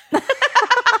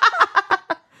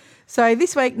 So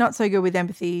this week, not so good with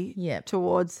empathy Yep.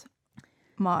 towards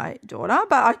my daughter,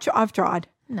 but I've tried.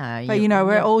 No. But, you know,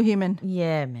 we're all human.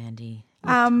 Yeah, Mandy.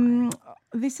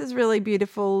 This is really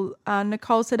beautiful.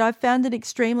 Nicole said, I've found it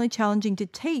extremely challenging to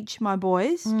teach my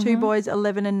boys, two boys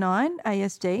 11 and 9,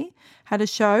 ASD, how to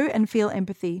show and feel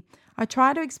empathy. I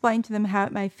try to explain to them how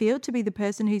it may feel to be the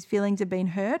person whose feelings have been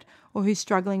hurt or who's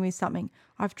struggling with something.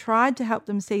 I've tried to help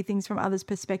them see things from others'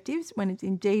 perspectives when it's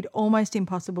indeed almost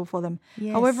impossible for them.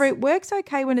 Yes. However, it works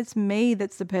okay when it's me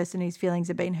that's the person whose feelings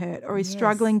have been hurt or is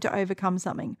struggling to overcome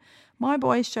something. My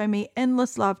boys show me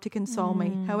endless love to console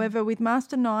me. However, with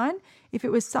Master 9, if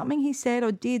it was something he said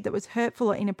or did that was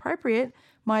hurtful or inappropriate,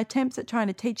 my attempts at trying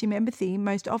to teach him empathy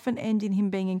most often end in him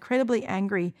being incredibly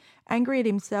angry at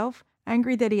himself,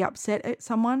 angry that he upset at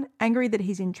someone, angry that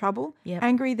he's in trouble,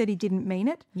 angry that he didn't mean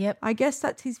it. Yep. I guess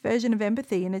that's his version of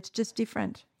empathy and it's just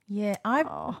different. Yeah,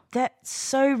 that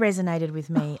so resonated with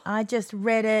me. I just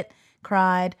read it,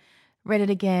 cried, read it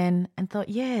again and thought,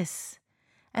 yes.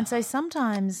 And so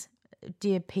sometimes,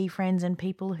 dear P friends and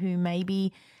people who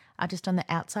maybe are just on the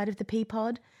outside of the P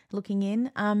pod looking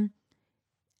in,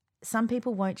 some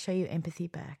people won't show you empathy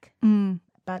back,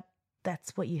 but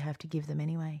that's what you have to give them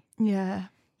anyway, Yeah.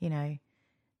 you know.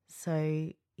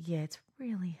 So, yeah, it's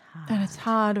really hard. And it's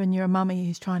hard when you're a mummy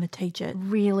who's trying to teach it.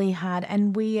 Really hard.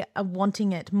 And we are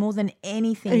wanting it more than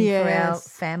anything for our Yes.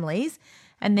 families.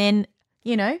 And then,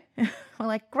 you know, we're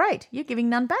like, great, you're giving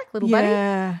none back, little buddy.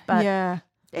 Yeah. But yeah.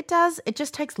 it does. It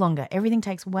just takes longer. Everything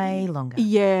takes way longer.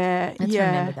 Yeah. Let's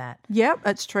remember that. Yep,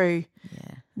 that's true.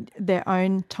 Yeah. Their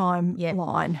own Yep.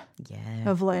 timeline Yeah.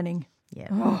 of learning.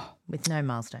 Yeah. With no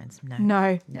milestones.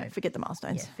 No. No, forget the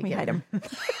milestones. Yeah, We forget hate them. them.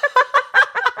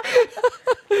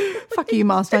 Fuck you,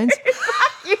 milestones.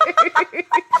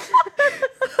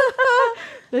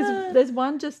 There's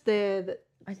one just there that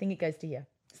I think it goes to you.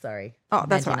 Sorry. Oh,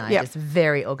 that's Mandy and right. I are Yep. just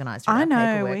very organised. with I our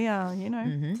know paperwork. we are. You know,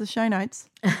 it's the show notes.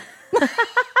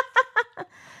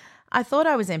 I thought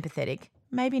I was empathetic.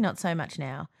 Maybe not so much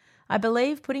now. I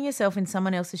believe putting yourself in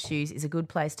someone else's shoes is a good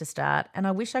place to start, and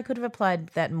I wish I could have applied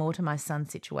that more to my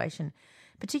son's situation,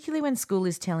 particularly when school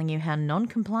is telling you how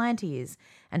non-compliant he is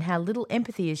and how little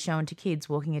empathy is shown to kids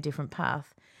walking a different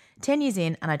path. 10 years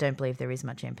in, and I don't believe there is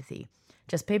much empathy.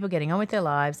 Just people getting on with their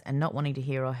lives and not wanting to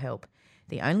hear or help.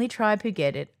 The only tribe who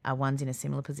get it are ones in a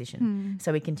similar position.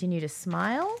 So we continue to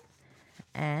smile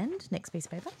and, next piece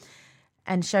of paper,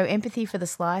 and show empathy for the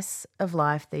slice of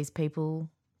life these people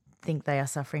think they are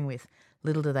suffering with.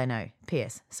 Little do they know.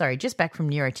 P.S. Sorry, just back from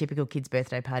neurotypical kid's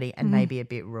birthday party and maybe a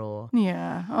bit raw.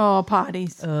 Yeah. Oh,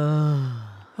 parties.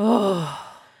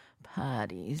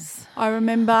 Parties. I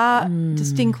remember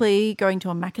distinctly going to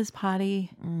a Macca's party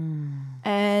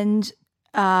and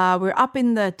We're up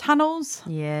in the tunnels.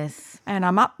 Yes. And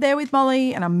I'm up there with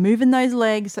Molly and I'm moving those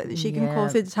legs so that she can crawl Yeah.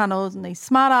 through the tunnels, and these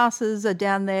smart asses are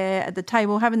down there at the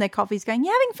table having their coffees going,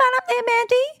 you having fun up there,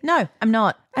 Mandy? No, I'm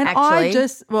not. And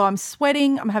actually. I'm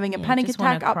sweating. I'm having a panic just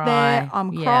wanna attack up cry. there.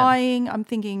 I'm Yeah. crying. I'm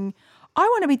thinking, I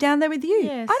want to be down there with you.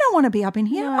 Yes. I don't want to be up in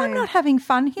here. No. I'm not having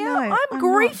fun here. No, I'm I'm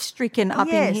grief-stricken up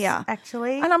in Yes, here.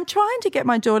 actually. And I'm trying to get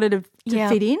my daughter to Yep.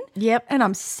 fit in. Yep. And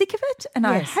I'm sick of it. And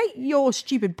I Yes. hate your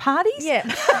stupid parties. Yeah.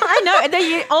 I know. And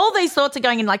then all these thoughts are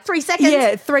going in like 3 seconds.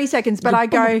 Yeah, 3 seconds. But I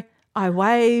go, I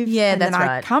wave. Yeah, and that's then I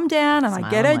right. come down and I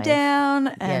Smile get and her wave. down.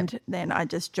 And then I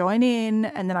just join in.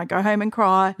 And then I go home and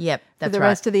cry Yep, for that's the right.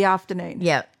 rest of the afternoon.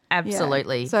 Yeah, Yeah.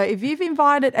 absolutely. So if you've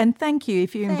invited, and thank you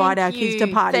if you invite our kids to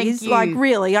you, parties, thank like you.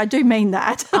 really, I do mean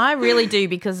that. I really do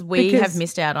because we Because- have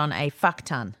missed out on a fuck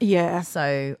ton. Yeah,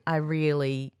 So I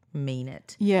really mean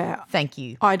it. yeah, Thank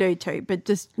you. I do too, but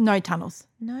just no tunnels.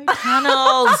 No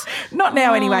tunnels. Not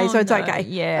now anyway, so it's no. okay.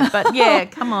 Yeah, but yeah,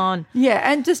 come on. Yeah,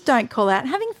 and just don't call out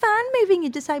having fun moving your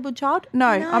disabled child.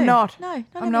 No, No, I'm not. no, not I'm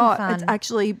having not. fun. It's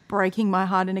actually breaking my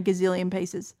heart in a gazillion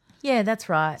pieces. Yeah, that's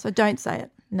right. So don't say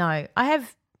it. No,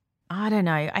 I don't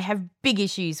know. I have big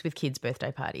issues with kids'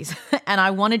 birthday parties. And I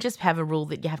want to just have a rule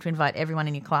that you have to invite everyone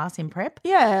in your class in prep.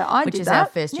 Yeah, I Which did is that. our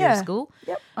first year of Yeah. school.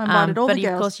 Yep, I invited all but the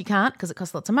girls. of course you can't because it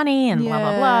costs lots of money and blah,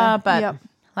 blah, Yeah, blah. But yep.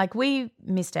 like we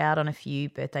missed out on a few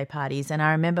birthday parties. And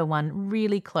I remember one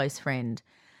really close friend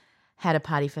had a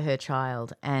party for her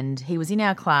child and he was in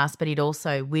our class, but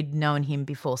we'd known him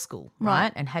before school,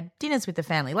 right? And had dinners with the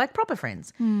family, like proper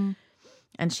friends. Hmm.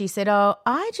 And she said,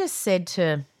 I just said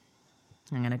to,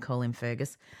 I'm going to call him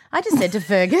Fergus. I just said to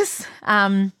Fergus,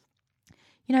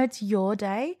 it's your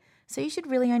day. So you should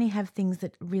really only have things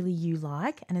that really you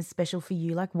like and is special for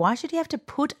you. Like, why should he have to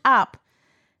put up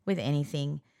with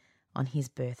anything on his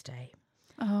birthday?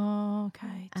 Oh,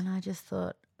 okay. And I just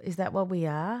thought, is that what we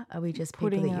are? Are we just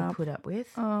Putting people that up. you put up with?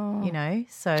 Oh.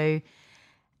 So,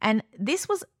 and this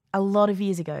was a lot of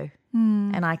years ago.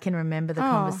 And I can remember the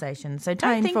conversation. So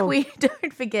don't Painful. think we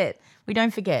don't forget. We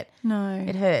don't forget. No.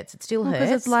 It hurts. It still hurts.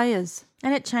 Because it's layers.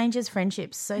 And it changes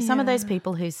friendships. So some of those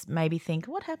people who maybe think,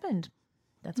 what happened?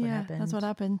 That's what happened. That's what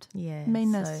happened. Yeah.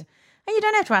 Meanness. So, and you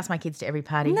don't have to ask my kids to every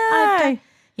party. No. I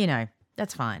don't,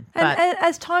 that's fine. And, But and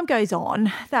as time goes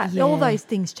on, all Yeah. those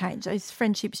things change. Those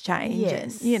friendships change.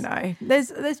 Yes. And,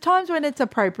 there's times when it's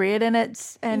appropriate and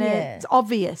it's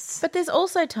obvious. But there's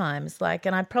also times like,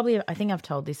 and I think I've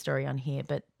told this story on here,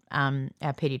 but our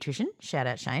pediatrician, shout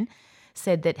out Shane,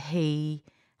 said that he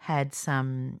had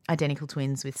some identical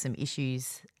twins with some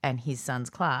issues in his son's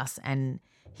class, and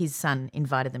his son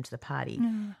invited them to the party,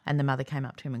 and the mother came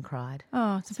up to him and cried.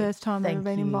 Oh, it's the first time they've Thank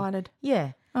been you. invited.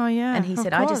 Yeah. Oh, yeah. And he of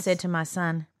said, I just course. said to my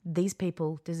son, these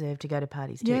people deserve to go to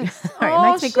parties too. Yes. Sorry, Oh,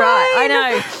 it makes me cry. I Shane.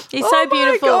 know. He's Oh, so my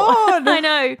beautiful. God. I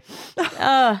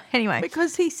know. Anyway.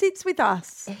 Because he sits with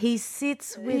us. He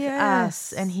sits with Yes.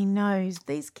 us and he knows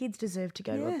these kids deserve to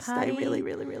go to a Yes, party. they really,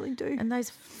 really, really do. And those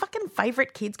fucking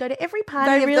favourite kids go to every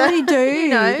party. They of really the, do. You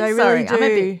know, They sorry, really I'm a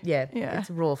do. bit, yeah, Yeah. it's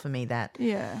raw for me that.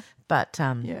 Yeah. But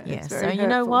Yeah, yeah, it's so very you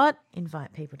know hurtful. what?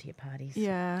 Invite people to your parties.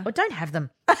 Yeah. Or don't have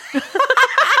them.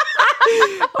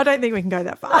 I don't think we can go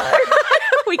that far.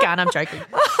 We can't, I'm joking.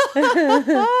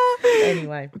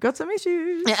 Anyway. We've got some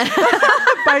issues.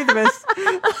 Both of us.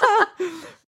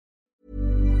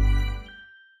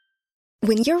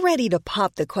 When you're ready to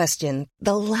pop the question,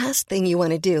 the last thing you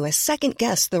want to do is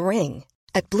second-guess the ring.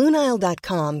 At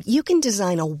BlueNile.com, you can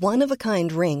design a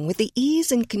one-of-a-kind ring with the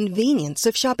ease and convenience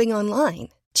of shopping online.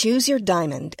 Choose your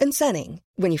diamond and setting.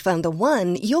 When you find the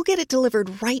one, you'll get it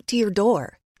delivered right to your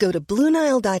door. Go to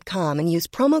BlueNile.com and use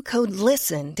promo code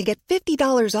LISTEN to get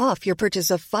 $50 off your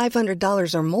purchase of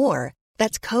 $500 or more.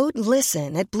 That's code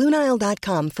LISTEN at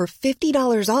BlueNile.com for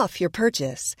 $50 off your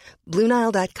purchase.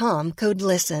 BlueNile.com, code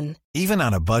LISTEN. Even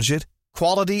on a budget,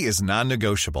 quality is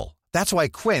non-negotiable. That's why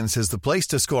Quince is the place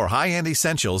to score high-end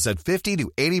essentials at 50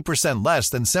 to 80% less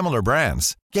than similar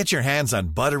brands. Get your hands on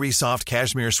buttery soft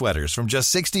cashmere sweaters from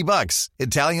just $60,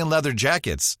 Italian leather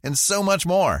jackets, and so much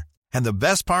more. And the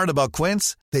best part about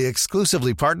Quince, they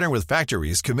exclusively partner with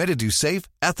factories committed to safe,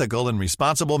 ethical, and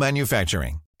responsible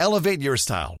manufacturing. Elevate your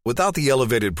style without the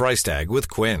elevated price tag with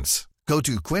Quince. Go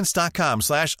to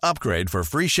quince.com/upgrade for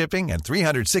free shipping and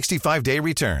 365-day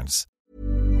returns.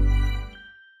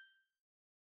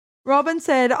 Robin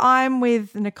said, I'm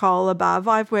with Nicole above.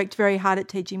 I've worked very hard at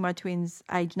teaching my twins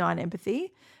age 9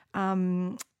 empathy.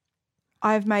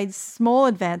 I've made small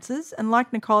advances, and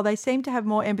like Nicole, they seem to have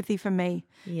more empathy for me.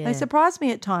 Yeah. They surprise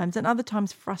me at times and other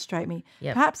times frustrate me.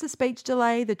 Yep. Perhaps the speech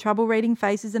delay, the trouble reading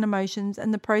faces and emotions,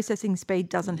 and the processing speed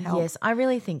doesn't help. Yes, I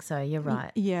really think so. You're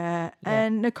right. Yeah.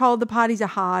 And Nicole, the parties are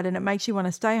hard and it makes you want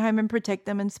to stay home and protect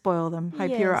them and spoil them.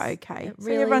 Hope you're Yes, okay. it See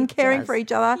really everyone caring does. for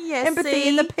each other. Yes, Empathy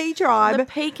in the see? P tribe. The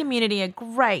P community are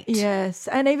great. Yes,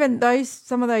 and even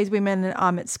some of those women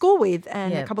I'm at school with,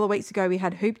 and Yep. a couple of weeks ago we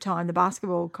had Hoop Time, the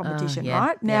basketball competition, yeah,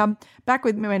 right? Now, back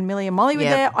with when Millie and Molly were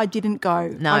Yep. there, I didn't go.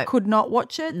 No. I could not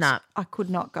watch it. No. I could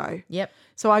not go. Yep.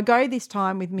 So I go this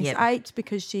time with Miss Yep. 8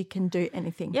 because she can do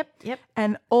anything. Yep.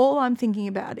 And all I'm thinking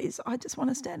about is I just want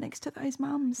to stand next to those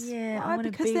mums. Yeah, I right?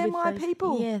 wanna Because be they're with my those-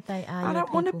 people. yeah, they are I your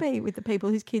don't want to people. be with the people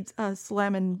whose kids are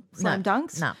slam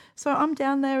dunks. no. So I'm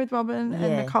down there with Robin and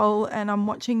Yeah. Nicole, and I'm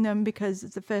watching them because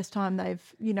it's the first time they've,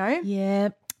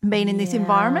 Yep. been in this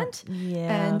environment.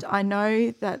 Yeah. And I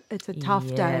know that it's a tough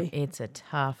Yep, day. It's a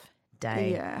tough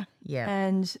day. Yeah. Yeah.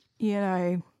 And,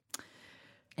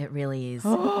 It really is.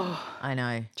 I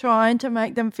know. trying to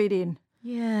make them fit in.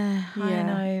 Yeah, I Yeah.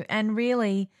 know. And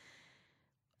really,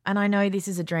 and I know this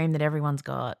is a dream that everyone's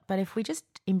got, but if we just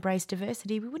embrace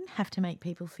diversity, we wouldn't have to make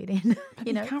people fit in.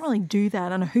 You can't really do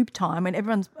that on a hoop time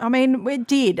when we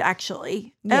did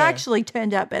actually. It Yeah. actually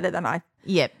turned out better than I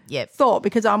Yep. thought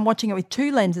because I'm watching it with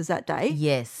two lenses that day.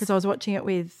 Yes. Because I was watching it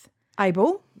with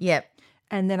Abel Yep.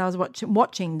 and then I was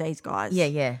watching these guys.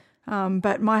 Yeah.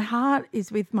 But my heart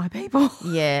is with my people.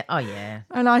 Yeah. Oh, yeah.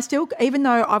 And I still, even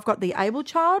though I've got the Abel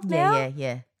child now,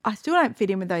 Yeah. I still don't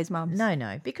fit in with those mums.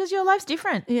 No, because your life's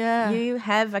different. Yeah. You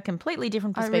have a completely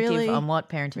different I perspective really, on what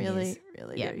parenting really, is.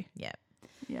 really Yeah. do. Yeah.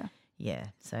 Yeah. Yeah.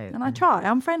 So, And I try.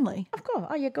 I'm friendly. of course,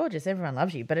 you're gorgeous. Everyone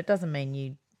loves you, but it doesn't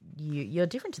mean you're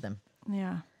different to them.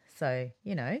 Yeah. So,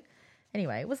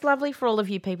 anyway, it was lovely for all of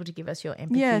you people to give us your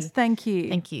empathy. Yes, thank you.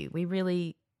 Thank you. We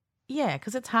really,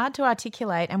 because it's hard to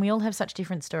articulate and we all have such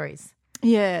different stories.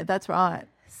 Yeah, that's right.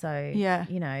 So, Yeah.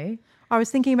 Oh, I was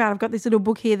thinking about, I've got this little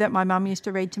book here that my mum used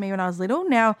to read to me when I was little.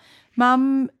 Now,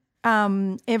 Mum,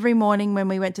 every morning when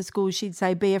we went to school, she'd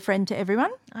say, be a friend to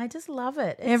everyone. I just love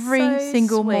it. It's Every so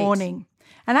single sweet. morning.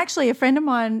 And actually, a friend of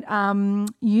mine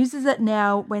uses it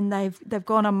now when they've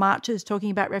gone on marches talking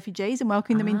about refugees and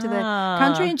welcoming them into the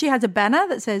country. And she has a banner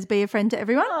that says, be a friend to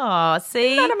everyone. Oh,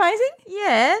 see? Isn't that amazing?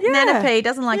 Yeah. Yeah. Nana P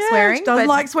doesn't like Yeah, swearing. she doesn't but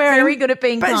like swearing. Very good at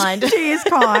being but kind. She is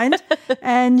kind.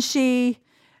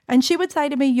 And she would say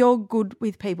to me, you're good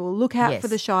with people. Look out Yes. for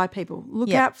the shy people. Look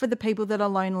Yep. out for the people that are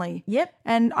lonely. Yep.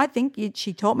 And I think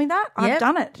she taught me that. I've Yep.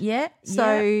 done it. Yeah. So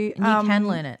And you can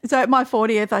learn it. So at my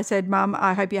 40th, I said, Mum,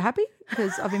 I hope you're happy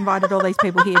because I've invited all these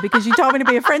people here because you told me to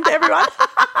be a friend to everyone.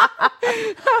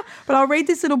 But I'll read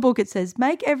this little book. It says,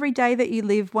 make every day that you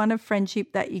live one of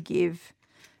friendship that you give.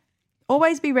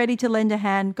 Always be ready to lend a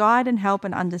hand, guide and help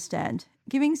and understand.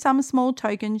 Giving some small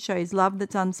token shows love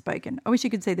that's unspoken. I wish you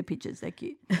could see the pictures. They're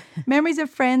cute. Memories of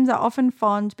friends are often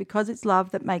fond because it's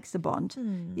love that makes the bond.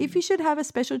 If you should have a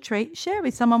special treat, share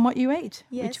with someone what you eat,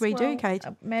 which we do, Kate.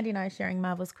 Maddie and I are sharing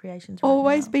Marvelous Creations right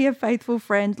Always now. be a faithful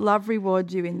friend. Love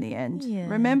rewards you in the end. Yeah.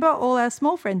 Remember all our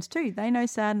small friends too. They know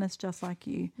sadness just like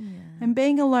you. And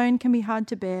being alone can be hard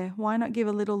to bear. Why not give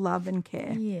a little love and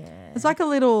care? Yeah. It's like a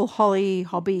little holly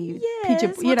hobby Yes,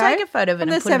 picture. we'll take a photo of it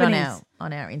from and the put it 70s.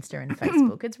 on our Insta and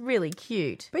Facebook. It's really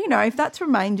cute. But if that's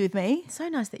remained with me, So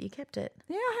nice that you kept it.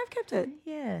 yeah, I have kept it.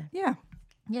 Yeah. Yeah,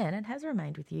 Yeah, and it has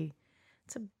remained with you.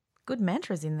 It's a good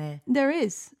mantras in there. there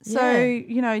is. So,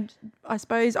 I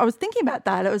suppose I was thinking about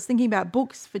that. I was thinking about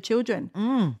books for children.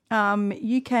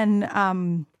 You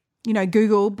can,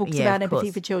 Google books Yeah, about of empathy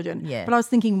course. for children. Yeah. But I was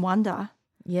thinking Wonder,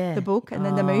 Yeah. the book, and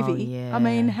then the Oh, movie. Yeah. I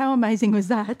mean, how amazing was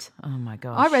that? Oh my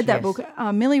gosh. I read that yes.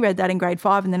 book. Millie read that in grade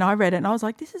 5, and then I read it, and I was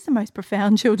like, "This is the most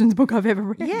profound children's book I've ever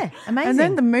read." Yeah, And then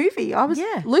amazing. the movie, I was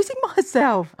Yeah. losing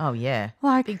myself. Oh yeah.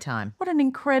 Like, Big time. what an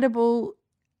incredible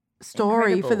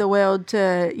story for Incredible. the world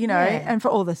to, Yeah. and for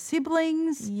all the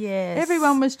siblings. Yes.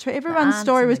 Everyone was everyone's aunts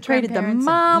story and was the treated. The grandparents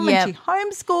and- mum, Yep. and she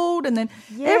homeschooled, and then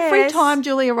every Yes. time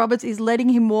Julia Roberts is letting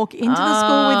him walk into the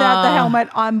school without the helmet,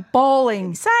 I'm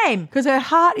bawling Same. because her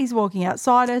heart is walking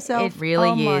outside herself. It really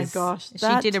oh is. my gosh,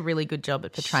 She did a really good job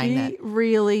at portraying that. She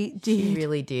really did. She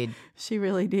really did. She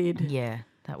really did. Yeah.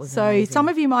 That was So amazing. some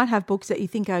of you might have books that you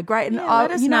think are great, and Yeah,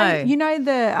 let us know. You know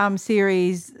the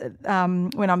series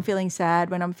when I'm feeling sad,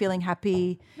 when I'm feeling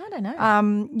happy. I don't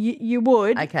know. You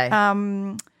would Okay.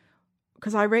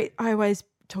 because I always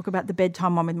talk about the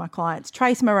bedtime one with my clients.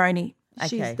 Trace Moroney,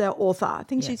 she's Okay. the author. I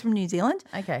think she's from New Zealand.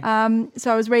 Okay.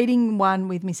 So I was reading one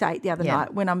with Miss 8 the other Yeah.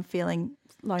 night when I'm feeling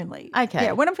lonely. Okay.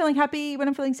 Yeah, when I'm feeling happy, when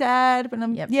I'm feeling sad, when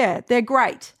I'm Yep. yeah, they're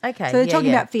great. Okay, So they're yeah, talking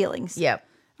yeah. about feelings. Yep.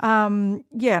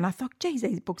 Yeah, and I thought, geez,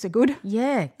 these books are good.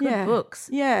 Yeah, good books.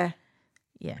 Yeah.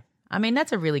 Yeah. I mean,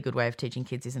 that's a really good way of teaching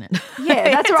kids, isn't it? Yeah,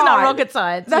 that's it's right. not rocket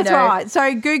science. That's you know? right.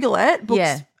 So Google it,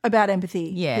 books about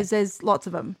empathy. Yeah. Because there's lots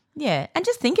of them. Yeah, and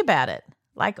just think about it.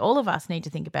 Like all of us need to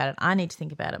think about it. I need to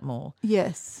think about it more.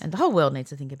 Yes. And the whole world needs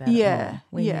to think about it more.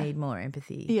 We need more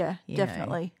empathy. Yeah, you know.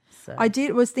 definitely. So. I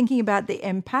was thinking about the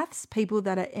empaths, people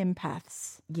that are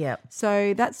empaths. Yep.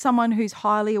 So that's someone who's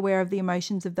highly aware of the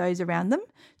emotions of those around them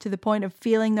to the point of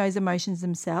feeling those emotions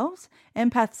themselves.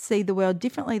 Empaths see the world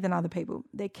differently than other people.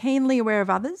 They're keenly aware of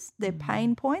others, their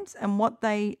pain points and what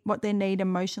they need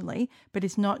emotionally, but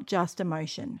it's not just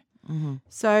emotion. Mm-hmm.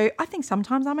 So I think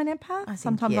sometimes I'm an empath,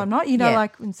 sometimes I'm not. You know,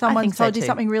 like when someone's told you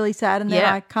something really sad and then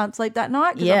I can't sleep that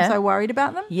night because I'm so worried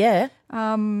about them. Yeah.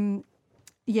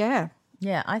 Yeah.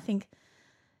 Yeah, I think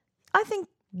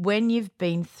when you've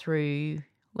been through,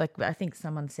 like I think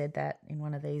someone said that in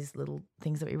one of these little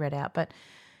things that we read out, but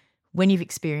when you've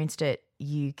experienced it,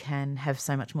 you can have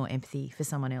so much more empathy for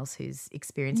someone else who's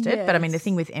experienced it. But I mean, the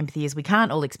thing with empathy is we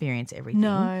can't all experience everything.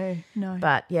 No.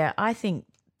 But yeah, I think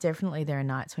definitely there are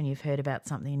nights when you've heard about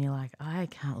something and you're like, I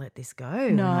can't let this go.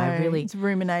 No, and it's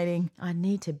ruminating. I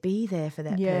need to be there for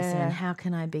that person. And how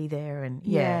can I be there? And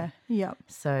Yep.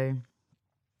 So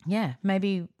yeah,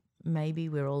 maybe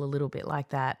we're all a little bit like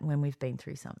that when we've been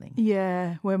through something.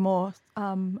 Yeah, we're more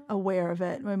aware of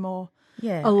it. We're more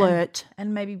alert.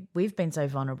 And maybe we've been so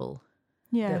vulnerable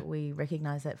Yeah. that we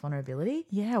recognise that vulnerability.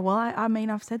 Yeah, well, I mean,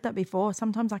 I've said that before.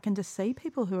 Sometimes I can just see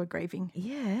people who are grieving.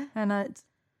 Yeah. And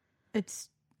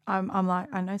I'm like,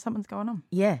 I know something's going on.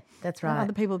 Yeah, that's right. And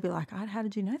other people will be like, how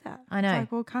did you know that? I know. It's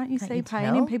like, well, can't you see you pain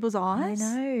tell? in people's eyes?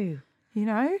 I know. You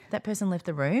know? That person left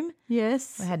the room.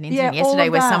 Yes. I had an incident yesterday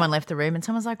where someone left the room and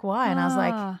someone's like, why? And I was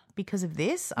like, Ah. because of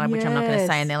this, which I'm not going to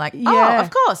say. And they're like, Yeah. oh, of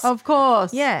course. Of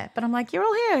course. Yeah. But I'm like, you're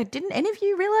all here. Didn't any of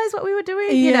you realise what we were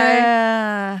doing? You know?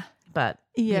 Yeah. But,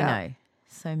 you know,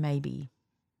 so maybe.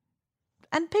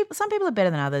 And some people are better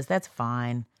than others. That's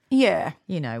fine. Yeah.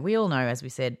 You know, we all know, as we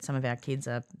said, some of our kids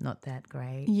are not that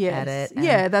great at it. and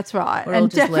Yeah, that's right. we're all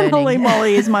And just definitely learning.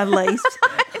 Molly is my least.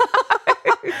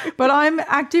 But I'm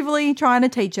actively trying to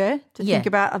teach her to think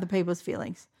about other people's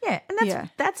feelings. Yeah, and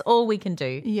that's all we can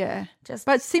do. Yeah. Just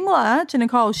But similar to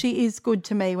Nicole, she is good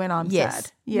to me when I'm Yes.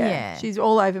 sad. Yeah. Yeah. She's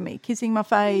all over me, kissing my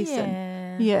face. Yeah.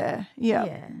 And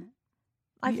yeah.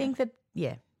 I think that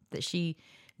she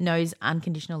knows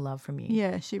unconditional love from you.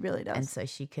 Yeah, she really does. And so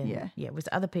she can, Yeah. with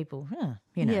other people,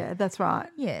 you know. Yeah, that's right.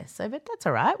 Yeah, so, but that's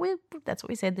all right. That's what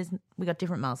we said. We got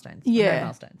different milestones. Yeah, No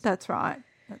milestones. that's right.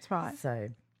 That's right. So,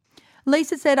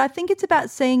 Lisa said, I think it's about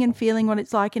seeing and feeling what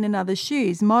it's like in another's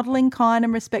shoes, modelling kind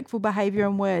and respectful behaviour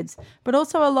and words, but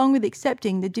also along with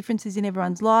accepting the differences in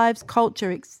everyone's lives,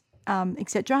 culture,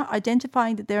 etc.,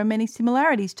 identifying that there are many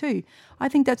similarities too. I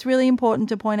think that's really important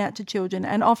to point out to children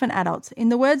and often adults. In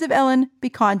the words of Ellen, be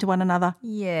kind to one another.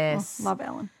 yes. Oh, love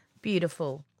Ellen.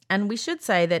 Beautiful. And we should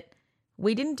say that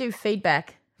we didn't do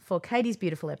feedback for Katie's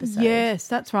beautiful episode. Yes,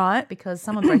 that's right. Because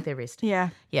someone broke their wrist. Yeah,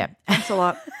 Yeah. thanks a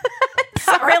lot.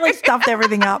 I really stuffed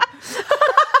everything up.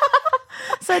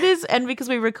 So it is, and because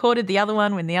we recorded the other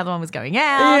one when the other one was going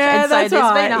out. Yeah, and so that's there's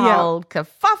right. been a Yeah. whole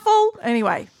kerfuffle.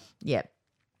 Anyway, Yeah.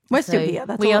 we're So still here.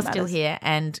 That's we all are that still matters. here.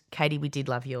 And Katie, we did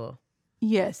love your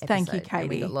Yes, thank you, episode. We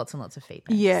Katie. got lots and lots of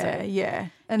feedback. Yeah, So, yeah.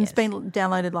 And it's yes. been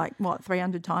downloaded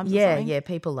 300 times or yeah, something? yeah,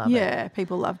 people love it. Yeah,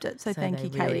 people loved it. So, So thank they you,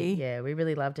 really- Katie. Yeah, we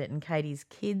really loved it. And Katie's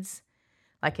kids,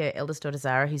 like her eldest daughter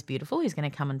Zara, who's beautiful, who's going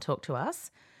to come and talk to us,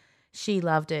 she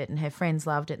loved it and her friends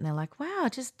loved it. And they're like, wow, I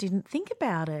just didn't think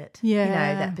about it. Yeah. You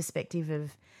know, that perspective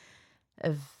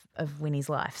of Winnie's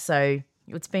life. So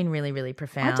it's been really, really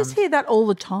profound. I just hear that all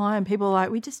the time. People are like,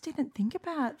 we just didn't think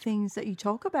about things that you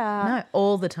talk about. No,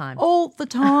 all the time. All the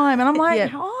time. And I'm like, Yeah.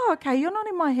 oh, okay, you're not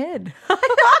in my head.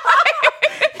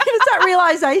 It's that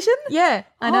realization. Yeah,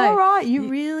 I know. All right, you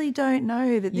really don't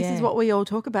know that this is Yeah. what we all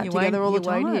talk about together all the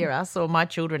time. You won't hear us or my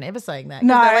children ever saying that. 'Cause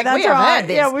No, they're like, that's we have right. heard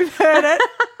this. Yeah, we've heard it.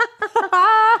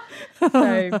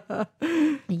 So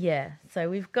yeah, so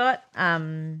we've got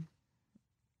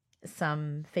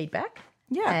some feedback.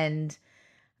 Yeah. And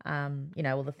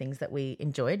all the things that we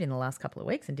enjoyed in the last couple of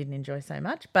weeks and didn't enjoy so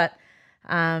much. But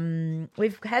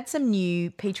we've had some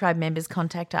new P Tribe members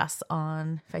contact us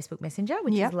on Facebook Messenger,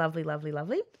 which Yep. is lovely, lovely,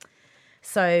 lovely.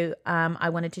 So I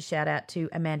wanted to shout out to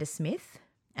Amanda Smith,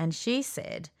 and she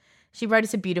wrote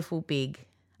us a beautiful big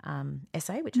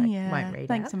essay, which I won't read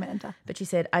thanks, out. Amanda. But she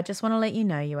said, I just want to let you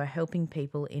know you are helping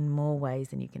people in more ways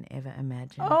than you can ever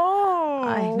imagine. Oh,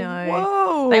 I know.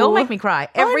 Whoa. They all make me cry.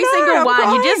 Every know, single I'm one.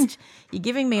 crying. You're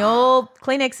giving me all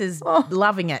Kleenexes,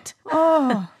 loving it.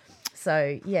 Oh,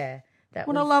 So, yeah. That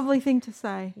what was, a lovely thing to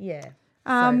say. Yeah.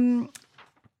 Um,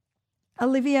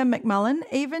 Olivia McMullen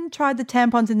even tried the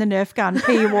tampons in the Nerf gun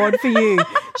P award for you.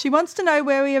 She wants to know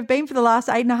where we have been for the last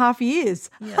 8.5 years.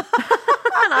 Yeah.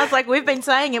 And I was like, we've been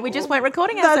saying it. We just weren't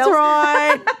recording ourselves. That's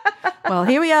right. Well,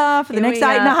 here we are. For the next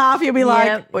 8.5, you'll be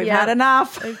like, we've had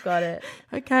enough. We've got it.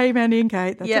 Okay, Mandy and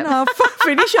Kate, that's enough.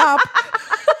 Finish up.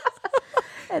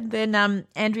 And then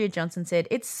Andrea Johnson said,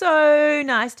 it's so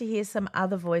nice to hear some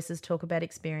other voices talk about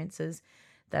experiences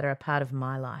that are a part of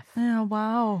my life. Oh,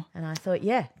 wow. And I thought,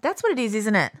 yeah, that's what it is,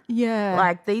 isn't it? Yeah.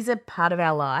 Like these are part of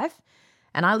our life.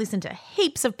 And I listen to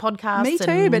heaps of podcasts. Me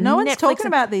too, and but no one's Netflix talking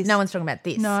about this. No one's talking about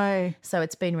this. No. So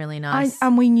it's been really nice.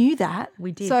 And we knew that.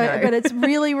 We did so, know. But it's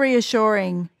really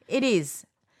reassuring It is.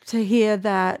 to hear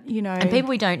that, you know. And people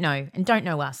we don't know and don't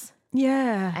know us.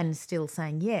 Yeah. And still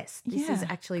saying, yes, this is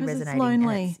actually 'cause resonating. It's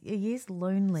lonely. And it is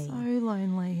lonely. So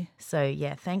lonely. So,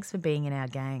 yeah, thanks for being in our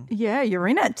gang. Yeah, you're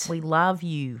in it. We love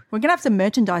you. We're going to have some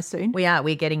merchandise soon. We are.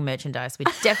 We're getting merchandise.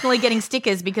 We're definitely getting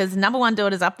stickers because number one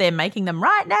daughter's up there making them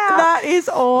right now. That is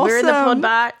awesome. We're in the pod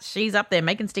bar. She's up there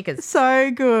making stickers. So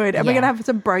good. And we're Yeah. going to have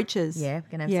some brooches. Yeah,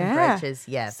 we're going to have some brooches.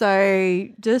 Yeah. So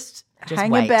just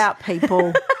hang wait. about,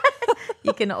 people.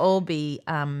 You can all be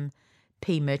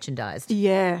P merchandised.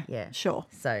 Yeah. Yeah. Sure.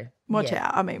 So Watch yeah.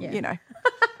 out. I mean, Yeah. you know.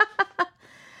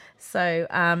 So,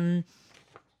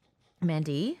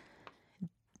 Mandy,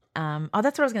 that's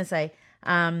what I was going to say.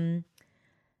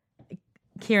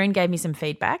 Kieran gave me some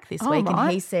feedback this week, right.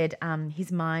 and he said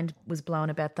his mind was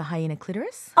blown about the hyena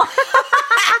clitoris.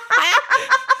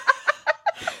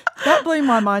 That blew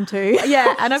my mind too.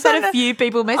 Yeah, and I've had a few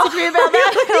people message me about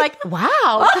that. They're like,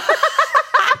 wow.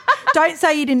 Don't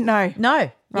say you didn't know.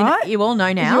 No. Right? You all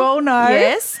know now. You all know.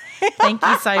 Yes. Thank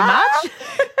you so much.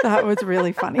 That was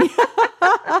really funny.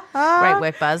 Great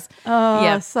work, Buzz. Oh,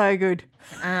 Yeah. so good.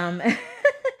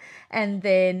 And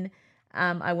then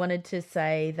I wanted to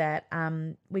say that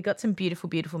we got some beautiful,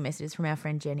 beautiful messages from our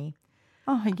friend Jenny.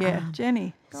 Oh, yeah.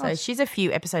 Jenny. So she's a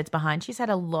few episodes behind. She's had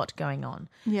a lot going on.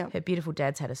 Yep. Her beautiful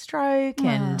dad's had a stroke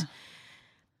and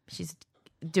she's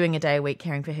doing a day a week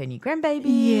caring for her new grandbaby.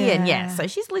 Yeah. And so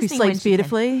she's listening. sleeps when she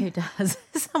beautifully. Can. Who does?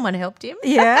 Someone helped him.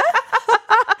 Yeah.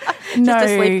 No. Just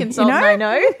a sleep consultant,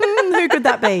 no. Who could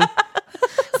that be?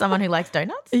 Someone who likes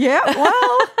donuts. Yeah.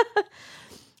 Well.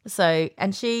 So,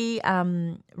 and she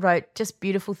wrote just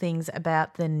beautiful things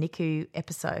about the NICU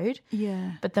episode.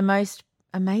 Yeah. But the most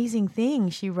amazing thing,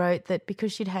 she wrote that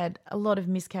because she'd had a lot of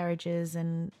miscarriages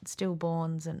and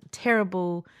stillborns and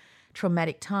terrible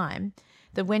traumatic time,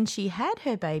 that when she had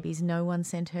her babies, no one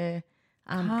sent her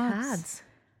cards.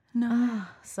 No.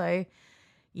 So,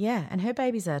 yeah, and her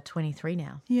babies are 23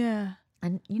 now. Yeah.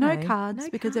 And, you No know, cards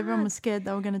because everyone was scared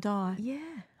they were going to die. Yeah.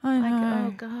 I know. Like,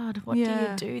 oh, God, what do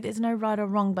Yeah. you do? There's no right or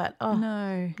wrong, but,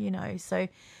 No. you know. So,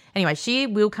 anyway, she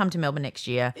will come to Melbourne next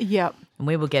year Yep. and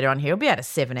we will get her on here. It'll be about a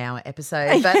 7-hour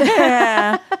episode. But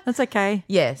Yeah. That's okay.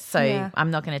 yeah, so Yeah. I'm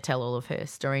not going to tell all of her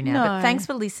story now. But No. thanks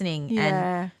for listening.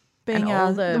 Yeah. Being and all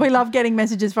ours. the- We love getting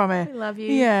messages from her. We love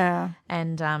you. Yeah.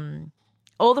 And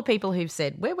all the people who've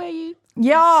said, where were you?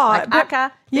 Yeah. Like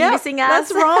Aka, been Yep, missing us.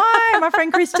 That's right. My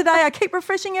friend Chris today. I keep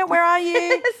refreshing it. Where are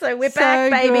you? So we're back,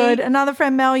 baby. Good. Another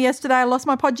friend Mel yesterday. I lost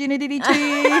my podunity to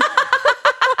you.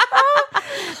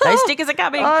 Those stickers are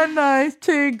coming. Oh no, it's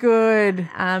too good.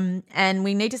 And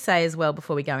we need to say as well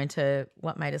before we go into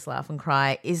what made us laugh and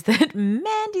cry is that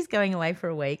Mandy's going away for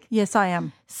a week. Yes, I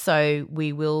am. So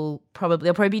there'll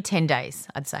probably be 10 days,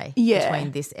 I'd say, Yeah.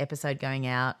 between this episode going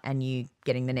out and you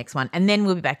getting the next one. And then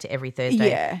we'll be back to every Thursday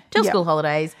Yeah. till Yep. school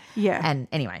holidays. Yeah. And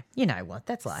anyway, you know what?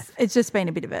 That's life. It's just been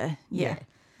a bit of a Yeah.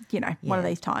 one of Yeah.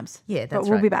 these times. Yeah, that's but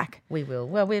we'll right. be back. We will.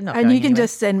 Well, we're not And going you can anywhere.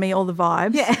 just send me all the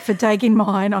vibes for taking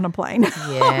mine on a plane.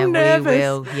 Yeah, I'm we nervous.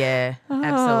 will. Yeah,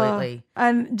 absolutely.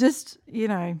 And just,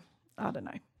 I don't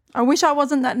know. I wish I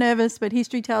wasn't that nervous, but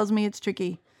history tells me it's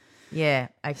tricky. Yeah,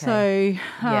 okay.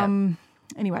 So,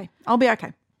 anyway, I'll be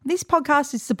okay. This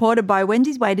podcast is supported by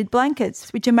Wendy's Weighted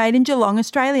Blankets, which are made in Geelong,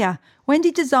 Australia.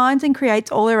 Wendy designs and creates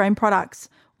all her own products.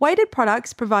 Weighted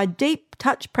products provide deep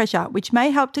touch pressure, which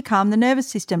may help to calm the nervous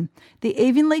system. The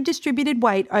evenly distributed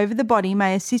weight over the body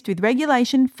may assist with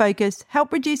regulation, focus,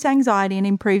 help reduce anxiety and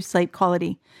improve sleep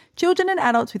quality. Children and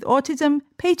adults with autism,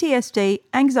 PTSD,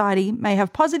 anxiety may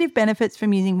have positive benefits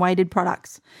from using weighted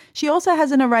products. She also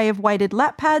has an array of weighted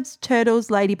lap pads, turtles,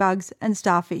 ladybugs and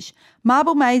starfish,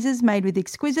 marble mazes made with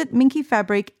exquisite minky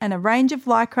fabric and a range of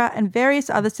lycra and various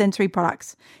other sensory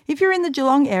products. If you're in the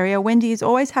Geelong area, Wendy is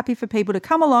always happy for people to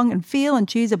come along and feel and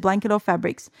choose a blanket or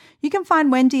fabrics. You can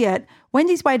find Wendy at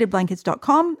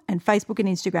wendysweightedblankets.com and Facebook and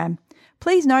Instagram.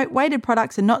 Please note, weighted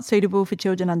products are not suitable for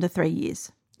children under 3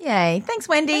 years. Yay. Thanks,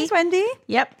 Wendy. Thanks, Wendy.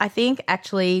 Yep, I think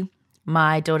actually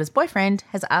my daughter's boyfriend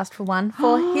has asked for one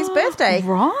for his birthday.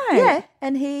 Right. Yeah.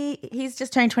 And he's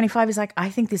just turned 25. He's like, I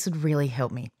think this would really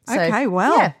help me. So, Okay,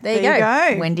 well, yeah, there you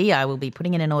go. Wendy, I will be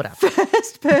putting in an order.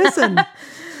 First person.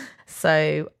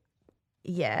 So,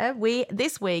 yeah,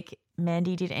 this week,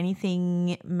 Mandy, did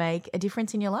anything make a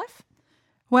difference in your life?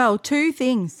 Well, two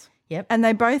things. Yep. And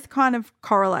they both kind of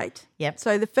correlate. Yep.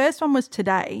 So the first one was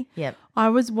today. Yep. I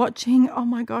was watching, oh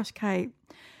my gosh, Kate.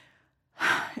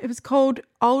 It was called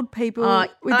Old People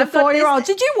with the I've got 4-year-olds.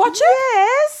 this- Did you watch it?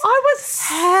 Yes. I was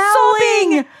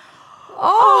howling.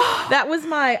 Oh, That was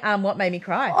my what made me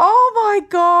cry. oh my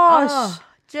gosh.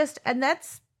 And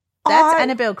that's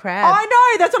Annabelle Crabb. I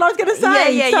know. That's what I was going to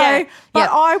say. Yeah, So, yeah. But Yep.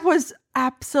 I was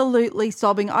absolutely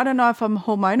sobbing. I don't know if I'm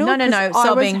hormonal. No, 'cause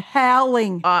sobbing. I was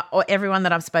howling. Or everyone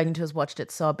that I've spoken to has watched it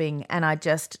sobbing, and I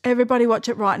just Everybody watch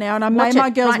it right now. And I Watch made my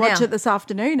it girls right watch now. it this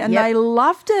afternoon and Yep. they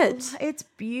loved it. it's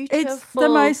beautiful. It's the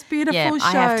most beautiful yeah, show.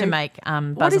 I have to make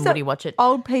What Buzz is and Woody it? watch it.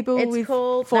 Old People It's with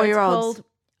called 4-year-olds. No, it's called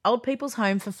Old People's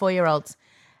Home for 4-year-olds.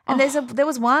 And there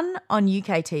was one on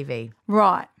UK TV,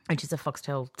 Right. which is a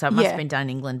Foxtel, so it must Yeah. have been done in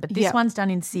England. But this Yep. one's done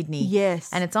in Sydney. Yes.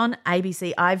 And it's on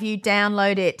ABC iView.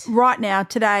 Download it. Right now,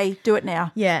 today, do it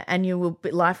now. Yeah, and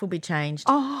life will be changed.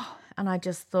 Oh, And I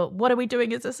just thought, what are we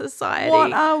doing as a society?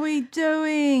 what are we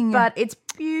doing? But it's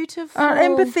beautiful.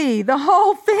 Empathy. The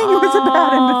whole thing was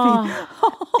about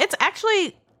empathy. It's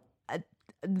actually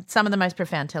some of the most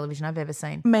profound television I've ever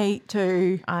seen. Me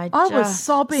too. I was just-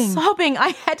 sobbing. Sobbing.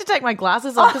 I had to take my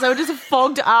glasses off because they were just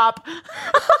fogged up.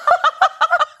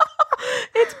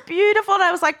 It's beautiful. And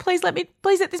I was like, please let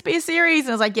this be a series. And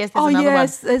I was like, yes, there's another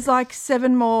yes. There's like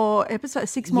 7 more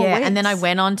episodes, 6 more one. Yeah, weeks. and then I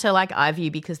went on to like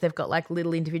iView because they've got like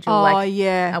little individual Oh, like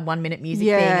yeah. a 1-minute music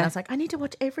Yeah. thing. And I was like, I need to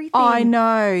watch everything. I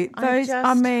know. I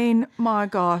I mean, my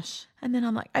gosh. And then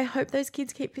I'm like, I hope those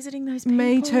kids keep visiting those people.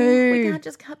 Me too. We can't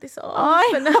just cut this off.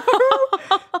 I And-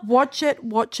 know. Watch it.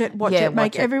 Yeah, Make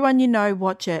watch it. everyone you know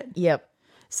watch it. Yep.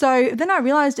 So then I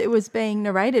realised it was being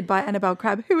narrated by Annabelle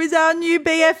Crabb, who is our new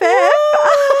BFF.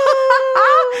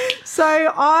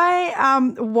 So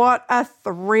what a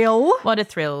thrill. What a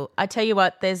thrill. I tell you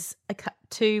what, there's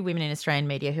 2 women in Australian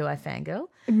media who I fangirl,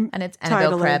 and it's Annabelle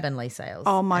Totally. Crabb and Lee Sales.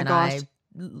 Oh, my and gosh. I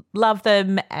love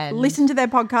them and Listen to their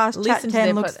podcast, Chat Listen to 10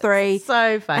 their Looks pod- 3.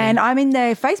 So funny. And I'm in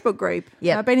their Facebook group.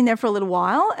 Yep. I've been in there for a little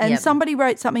while. And Yep. somebody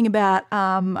wrote something about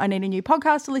I need a new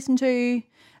podcast to listen to.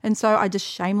 And so I just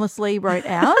shamelessly wrote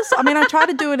ours. I mean, I try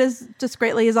to do it as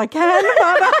discreetly as I can,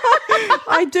 but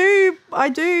I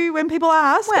do when people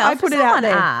ask, well, I if put it out someone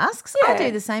there. asks, I do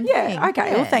the same thing.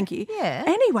 Okay. Well, thank you. Yeah.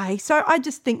 Anyway, so I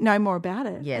just think no more about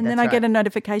it. Yeah, and then that's I get right. a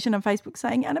notification on Facebook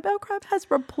saying Annabelle Crabb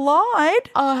has replied.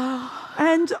 Oh.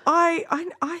 And I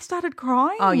started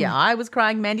crying. Oh, yeah. I was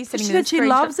crying. Mandy's sitting She there. said she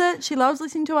loves it. She loves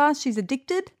listening to us. She's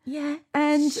addicted. Yeah.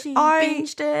 And She I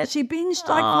binged it. She binged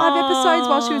like 5 episodes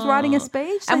while she was writing a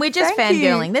speech. So And we're just thank you.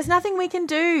 fangirling. There's nothing we can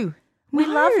do. We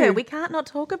No. love her. We can't not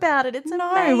talk about it. It's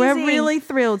No, amazing. we're really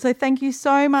thrilled. So thank you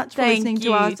so much for Thank listening to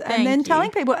you. us and then Thank telling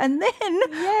you. people. And then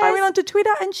I went onto Twitter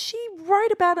and she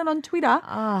wrote about it on Twitter.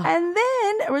 And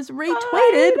then it was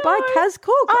retweeted by Kaz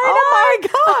Cook. Oh my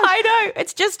gosh. I know.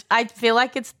 It's just, I feel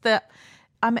like it's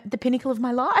I'm at the pinnacle of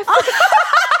my life.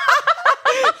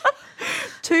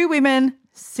 2 women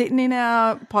sitting in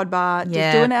our pod bar, just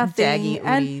Yeah, doing our daggy thing.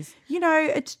 And, oodies. you know,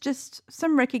 it's just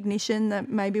some recognition that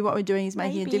maybe what we're doing is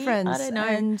making Maybe, a difference. I don't know.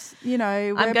 And, you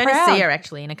know, we're I'm going proud. to see her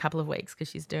actually in a couple of weeks because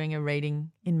she's doing a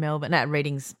reading in Melbourne. No,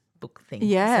 readings book thing.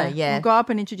 Yeah. So, yeah. Well, go up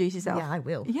and introduce yourself. Yeah, I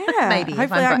will. Yeah. Maybe.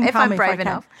 Hopefully I can if come I'm if brave I can.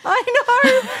 enough. I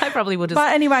know. I probably will just.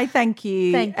 But anyway, thank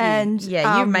you. Thank you. And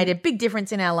yeah, you've made a big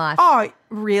difference in our life. Oh,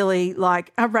 really?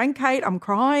 Like, I rang Kate, I'm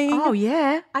crying. Oh,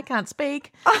 yeah. I can't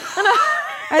speak.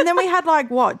 And then we had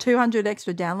 200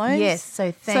 extra downloads. Yes, so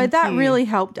So thank that you. really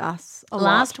helped us a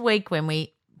Last lot. week when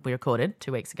we recorded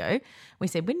 2 weeks ago, we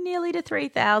said we're nearly to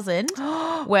 3,000.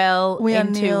 Well, We are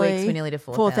in 2 nearly weeks we're nearly to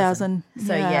 4,000.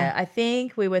 So Yeah. yeah, I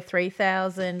think we were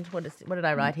 3,000. What did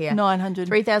I write here? 900.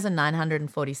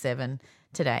 3,947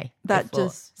 today. That before.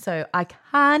 just- So I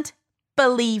can't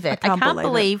believe it. I can't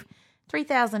believe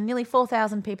 3,000, nearly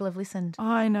 4,000 people have listened.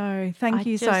 I know. Thank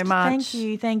you so just- much.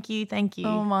 Thank you.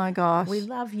 Oh, my gosh. We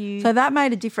love you. So that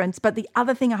made a difference. But the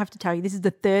other thing I have to tell you, this is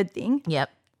the third thing. Yep.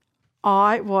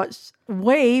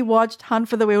 We watched Hunt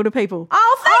for the Wilder People.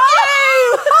 Oh, thank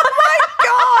you. Oh my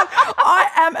God. I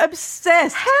am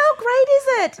obsessed. How great is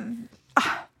it?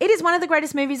 It is one of the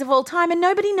greatest movies of all time and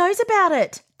nobody knows about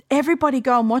it. Everybody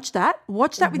go and watch that.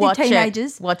 Watch that with Watch your it.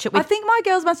 teenagers. Watch it I with- think my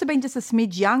girls must have been just a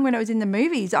smidge young when it was in the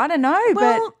movies. I don't know,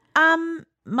 Well,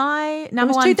 My It number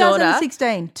was one daughter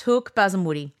 2016. took Buzz and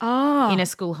Woody in her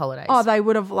school holidays. Oh, they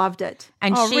would have loved it.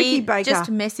 and she Ricky Baker. just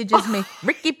messages me,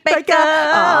 Ricky Baker, Baker.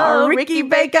 Oh, Ricky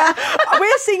Baker.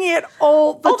 We're singing it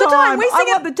all the time. We sing I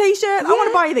want the T-shirt. I want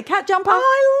to buy you the cat jumper.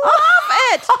 I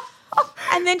love it.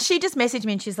 And then she just messaged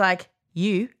me and she's like,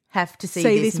 you have to see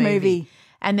this movie.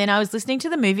 And then I was listening to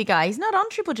the movie guy. He's not on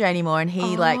Triple J anymore. And he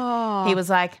he was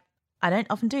like, I don't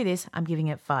often do this. I'm giving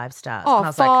it 5 stars. Oh, and I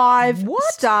was 5 like, what?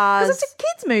 stars. Because it's a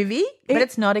kid's movie, but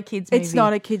it's not a kid's movie. It's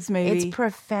not a kid's movie. It's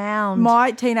profound.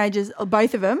 My teenagers,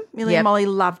 both of them, Millie and Molly,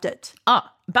 loved it. Oh,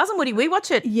 Buzz and Woody, we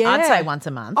watch it, Yeah. I'd say once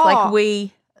a month. Oh. Like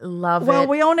we love it. Well,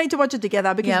 we all need to watch it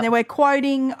together because Yep. now we're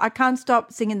quoting. I can't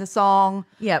stop singing the song.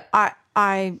 Yep.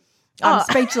 I'm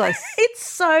speechless. It's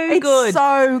so It's good.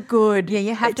 so good. Yeah,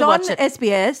 you have it's to watch on it.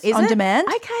 SBS Is on it? demand.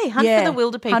 Okay, Hunt for the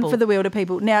Wilder People. Hunt for the Wilder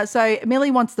People. Now, so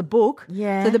Millie wants the book.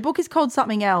 Yeah. So the book is called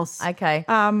something else. Okay.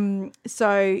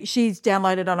 So she's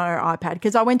downloaded on her iPad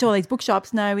because I went to all these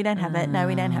bookshops. No, we don't have it. No,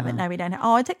 we don't have it. No, we don't have it.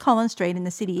 Oh, it's at Collins Street in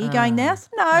the city. Are you going there?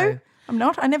 No, I'm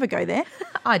not. I never go there.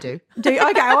 I do. Okay,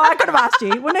 well, I could have asked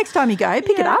you. Well, next time you go,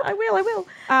 pick it up. I will.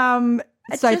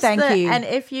 So Just thank you. And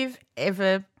if you've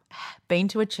ever been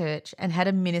to a church and had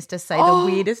a minister say the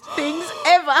weirdest things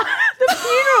ever at the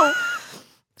funeral,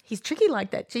 he's tricky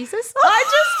like that, Jesus. I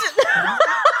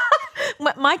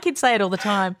just my kids say it all the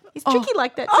time. He's tricky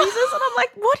like that, Jesus, and I'm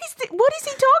like, what is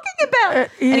he talking about?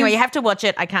 Anyway, you have to watch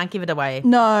it. I can't give it away.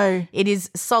 No. It is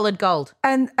solid gold.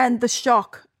 And the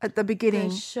shock at the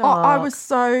beginning. shock. Oh, I was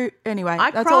so anyway.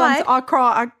 I that's all I'm cried. I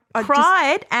cried. I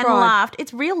Cried just and cried. laughed.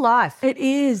 It's real life. It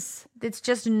is. It's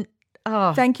just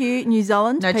Thank you, New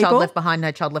Zealand no people. child left behind.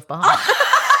 No child left behind.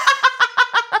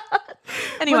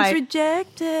 Anyway, Once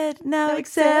rejected, now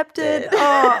accepted.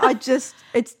 Oh,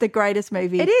 it's the greatest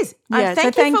movie. It is. Yeah,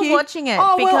 Thank you for watching it.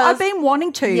 Oh, well, I've because- been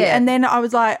wanting to. Yeah. And then I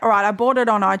was like, all right, I bought it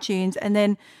on iTunes. And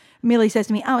then Millie says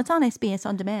to me, oh, it's on SBS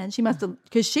On Demand. She must have,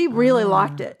 because she really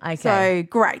liked it. okay. So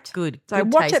great. Good. So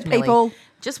Good watch taste, it, people. Millie.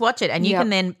 Just watch it and you Yep. can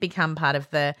then become part of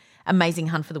the amazing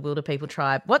Hunt for the Wilder People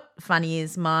tribe. What funny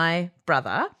is my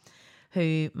brother,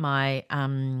 who my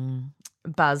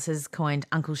Buzz has coined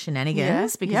Uncle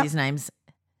Shenanigans because yep. his name's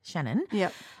Shannon.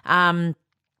 Yep.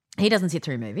 He doesn't sit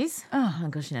through movies. Oh,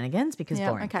 Uncle Shenanigans because Yep,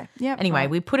 boring. okay. Yep, Anyway, right.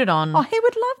 we put it on. Oh, he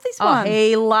would love this one.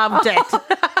 he loved it.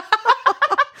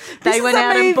 This They is went a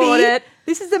out and bought movie- it.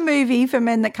 This is a movie for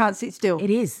men that can't sit still. It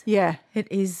is. Yeah. It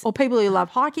is. Or people who love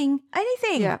hiking.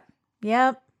 Anything. Yeah.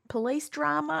 Yep. Police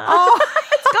drama.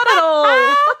 It's got it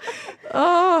all.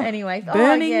 Oh, Anyway.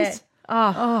 burnings.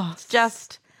 Oh, it's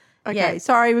just. Okay, Yeah.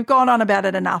 sorry, we've gone on about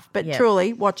it enough, but Yeah.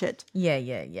 truly, watch it.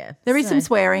 Yeah. There is So- some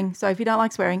swearing, so if you don't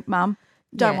like swearing, Mum,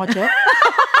 don't Yeah. watch it.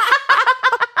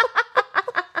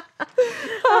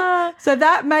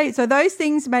 So those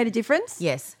things made a difference.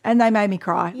 Yes. And they made me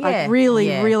cry. Yeah, Like really,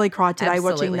 yeah. really cried today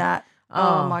watching Absolutely. that.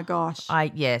 Oh my gosh.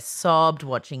 I sobbed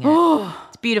watching it.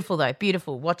 It's beautiful though.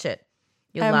 Beautiful. Watch it.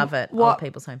 You'll love it. what Old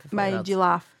People's Home for made Four-Year-Olds. you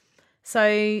laugh?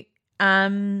 So,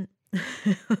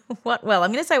 what? Well,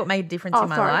 I'm going to say what made a difference in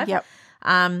my life. Yep.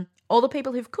 All the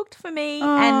people who've cooked for me,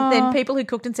 and then people who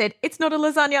cooked and said it's not a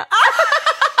lasagna.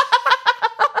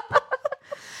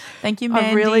 Thank you, Mandy.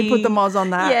 I've really put the moz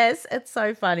on that. Yes, it's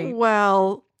so funny.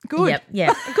 Well, good. Yep,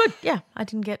 yeah, good. Yeah, I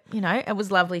didn't get. It was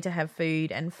lovely to have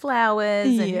food and flowers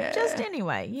Yeah. and just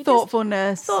anyway, you just-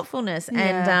 Thoughtfulness. thoughtfulness,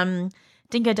 Yeah. and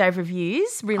Dingo Dave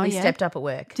Reviews really yeah? stepped up at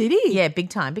work. Did he? Yeah, big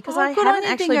time because Oh, I good haven't on you,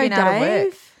 actually Dingo been out of work.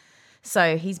 Dave.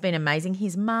 So he's been amazing.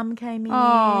 His mum came in.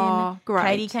 Oh, great.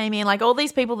 Katie came in. Like all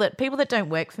these people that don't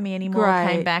work for me anymore Great.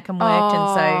 came back and worked.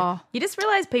 And so Oh. you just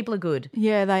realise people are good.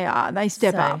 Yeah, they are. They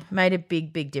step So, up. Made a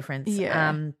big, big difference.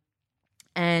 Yeah.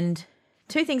 And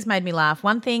two things made me laugh.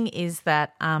 One thing is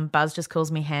that Buzz just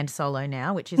calls me Hand Solo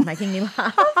now, which is making me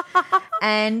laugh.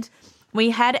 And we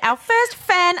had our first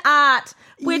fan art,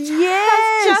 which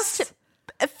has just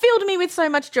filled me with so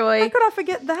much joy. How could I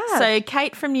forget that? So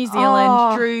Kate from New Zealand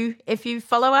Oh. drew, if you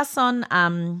follow us on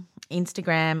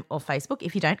Instagram or Facebook,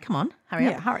 if you don't, come on, hurry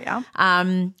yeah, up. hurry up.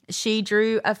 She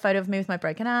drew a photo of me with my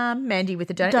broken arm, Mandy with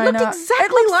a donut. It Donut. looked exactly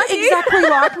It looks like you. exactly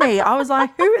like me. I was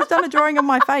like, who has done a drawing of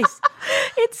my face?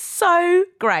 It's so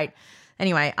great.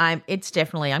 Anyway, it's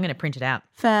definitely, I'm going to print it out.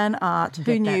 Fan art. Who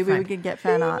Get knew that we frame. could get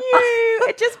fan art?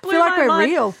 It just blew feel like my we're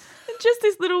mind. real. And just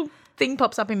this little thing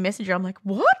pops up in Messenger. I'm like,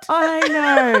 what? I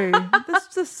know. This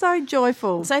is just so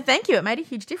joyful. So thank you. It made a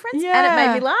huge difference. Yeah. And it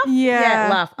made me laugh. Yeah.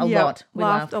 Laugh a Yep. lot. We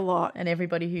Laughed a lot. And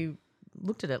everybody who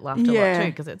looked at it laughed a Yeah. lot too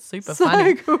because it's super So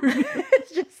funny. good.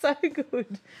 It's just so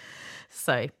good.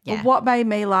 So, yeah. Well, what made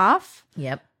me laugh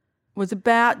Yep. was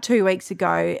about 2 weeks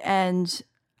ago, and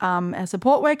our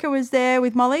support worker was there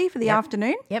with Molly for the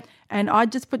afternoon. Yep. And I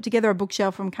just put together a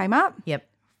bookshelf from Kmart. Yep.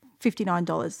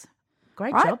 $59.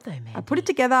 Great Right? job though, man. I put it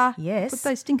together. Yes. Put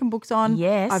those stinking books on.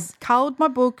 Yes. I've culled my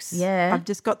books. Yeah. I've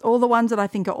just got all the ones that I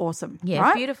think are awesome. Yeah,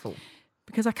 right? beautiful.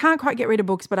 Because I can't quite get rid of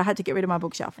books, but I had to get rid of my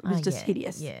bookshelf. It was just yeah,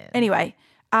 hideous. yeah. Anyway,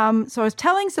 so I was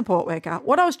telling support worker,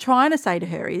 what I was trying to say to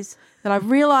her is that I've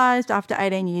realised after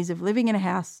 18 years of living in a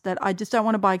house that I just don't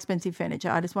want to buy expensive furniture.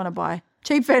 I just want to buy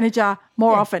cheap furniture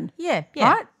more often. Yeah,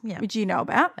 yeah. Right? Yeah. Which you know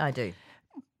about. I do.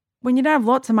 When you don't have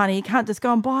lots of money, you can't just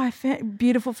go and buy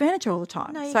beautiful furniture all the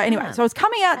time. No, you So anyway, can't. so I was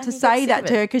coming out And to you get say sick that of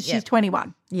to her it. because she's Yep.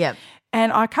 21. Yep.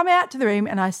 And I come out to the room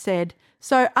and I said,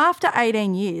 so after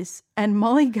 18 years, and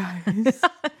Molly goes,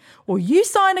 well, you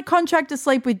signed a contract to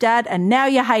sleep with Dad and now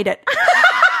you hate it.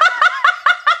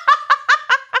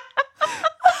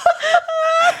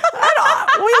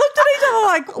 And we looked at each other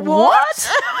like, what?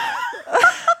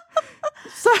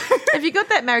 So Have you got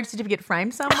that marriage certificate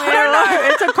framed somewhere? I don't know.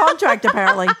 It's a contract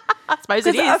apparently. I suppose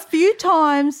it Because is. a few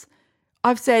times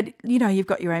I've said, you know, you've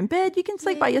got your own bed, you can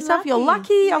sleep by you're yourself, you're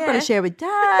lucky. lucky, I've got Yeah. to share with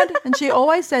Dad. And she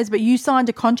always says, but you signed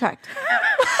a contract.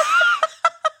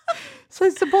 So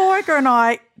support worker and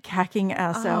I cacking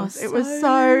ourselves. Oh, it was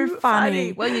so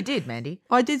funny. Well, you did, Mandy.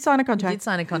 I did sign a You contract. did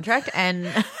sign a contract and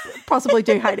Possibly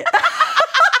do hate it.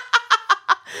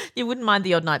 you wouldn't mind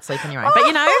the odd night sleep on your own. But,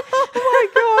 you know, Oh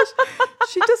my gosh.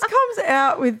 She just comes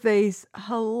out with these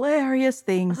hilarious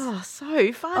things. oh,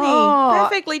 so funny. Oh.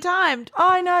 Perfectly timed.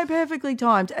 I know, perfectly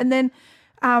timed. And then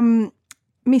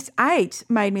Miss 8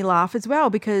 made me laugh as well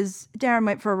because Darren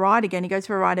went for a ride again. He goes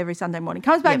for a ride every Sunday morning.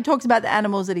 Comes back and talks about the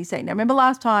animals that he's seen. Now, remember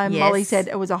last time Yes. Molly said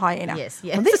it was a hyena? Yes.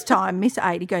 Well, this time, Miss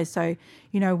 8, he goes, so,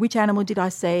 you know, which animal did I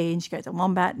see? And she goes, a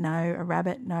wombat, no. A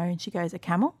rabbit, no. And she goes, a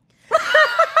camel?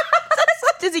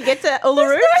 Does he get to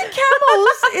Uluru? No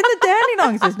camels in the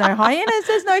Dandenongs. There's no hyenas.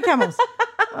 There's no camels.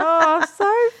 Oh,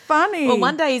 so funny. Well,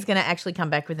 one day he's going to actually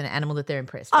come back with an animal that they're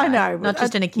impressed by. I know. Not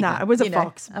just an echidna. No, it was a you know.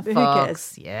 fox. A Who fox.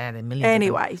 cares? Yeah, there are millions of them.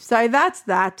 Anyway, so that's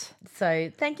that.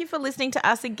 So thank you for listening to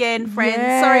us again, friends.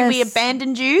 Yes. Sorry we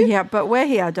abandoned you. Yeah, but we're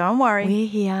here. Don't worry. We're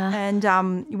here. And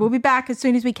we'll be back as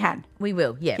soon as we can. We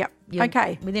will, yeah. Yep. You'll-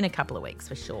 Okay. Within a couple of weeks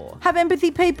for sure. Have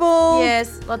empathy, people.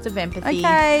 Yes, lots of empathy.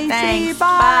 Okay, see Thanks. you.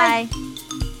 Bye.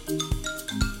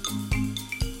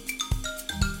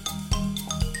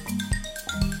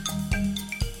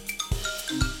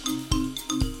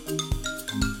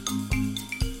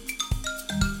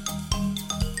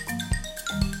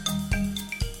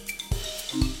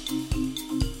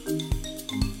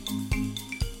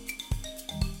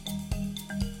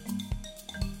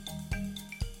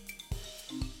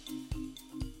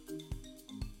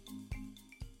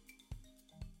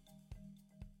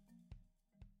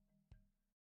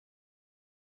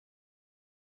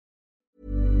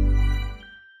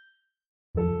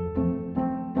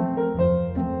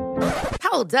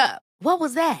 Hold up. What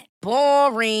was that?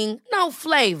 Boring. No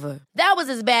flavor. That was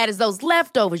as bad as those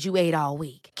leftovers you ate all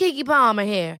week. Keke Palmer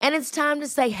here, and it's time to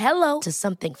say hello to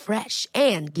something fresh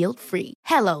and guilt-free.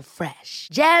 Hello Fresh.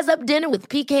 Jazz up dinner with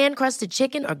pecan-crusted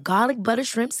chicken or garlic butter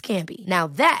shrimp scampi. Now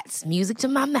that's music to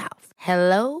my mouth.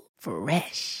 Hello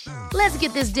Fresh. Let's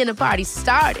get this dinner party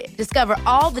started. Discover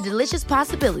all the delicious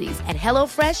possibilities at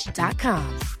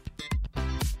hellofresh.com.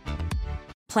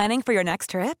 Planning for your next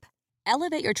trip?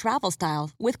 Elevate your travel style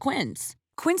with Quince.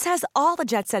 Quince has all the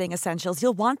jet-setting essentials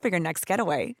you'll want for your next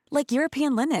getaway, like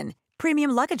European linen,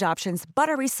 premium luggage options,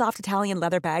 buttery soft Italian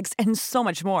leather bags, and so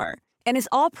much more. And is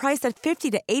all priced at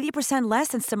 50 to 80% less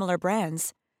than similar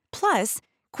brands. Plus,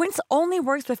 Quince only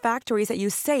works with factories that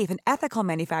use safe and ethical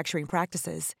manufacturing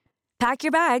practices. Pack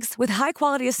your bags with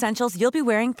high-quality essentials you'll be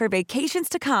wearing for vacations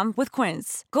to come with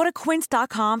Quince. Go to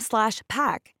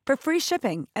quince.com/pack for free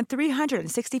shipping and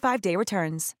 365-day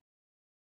returns.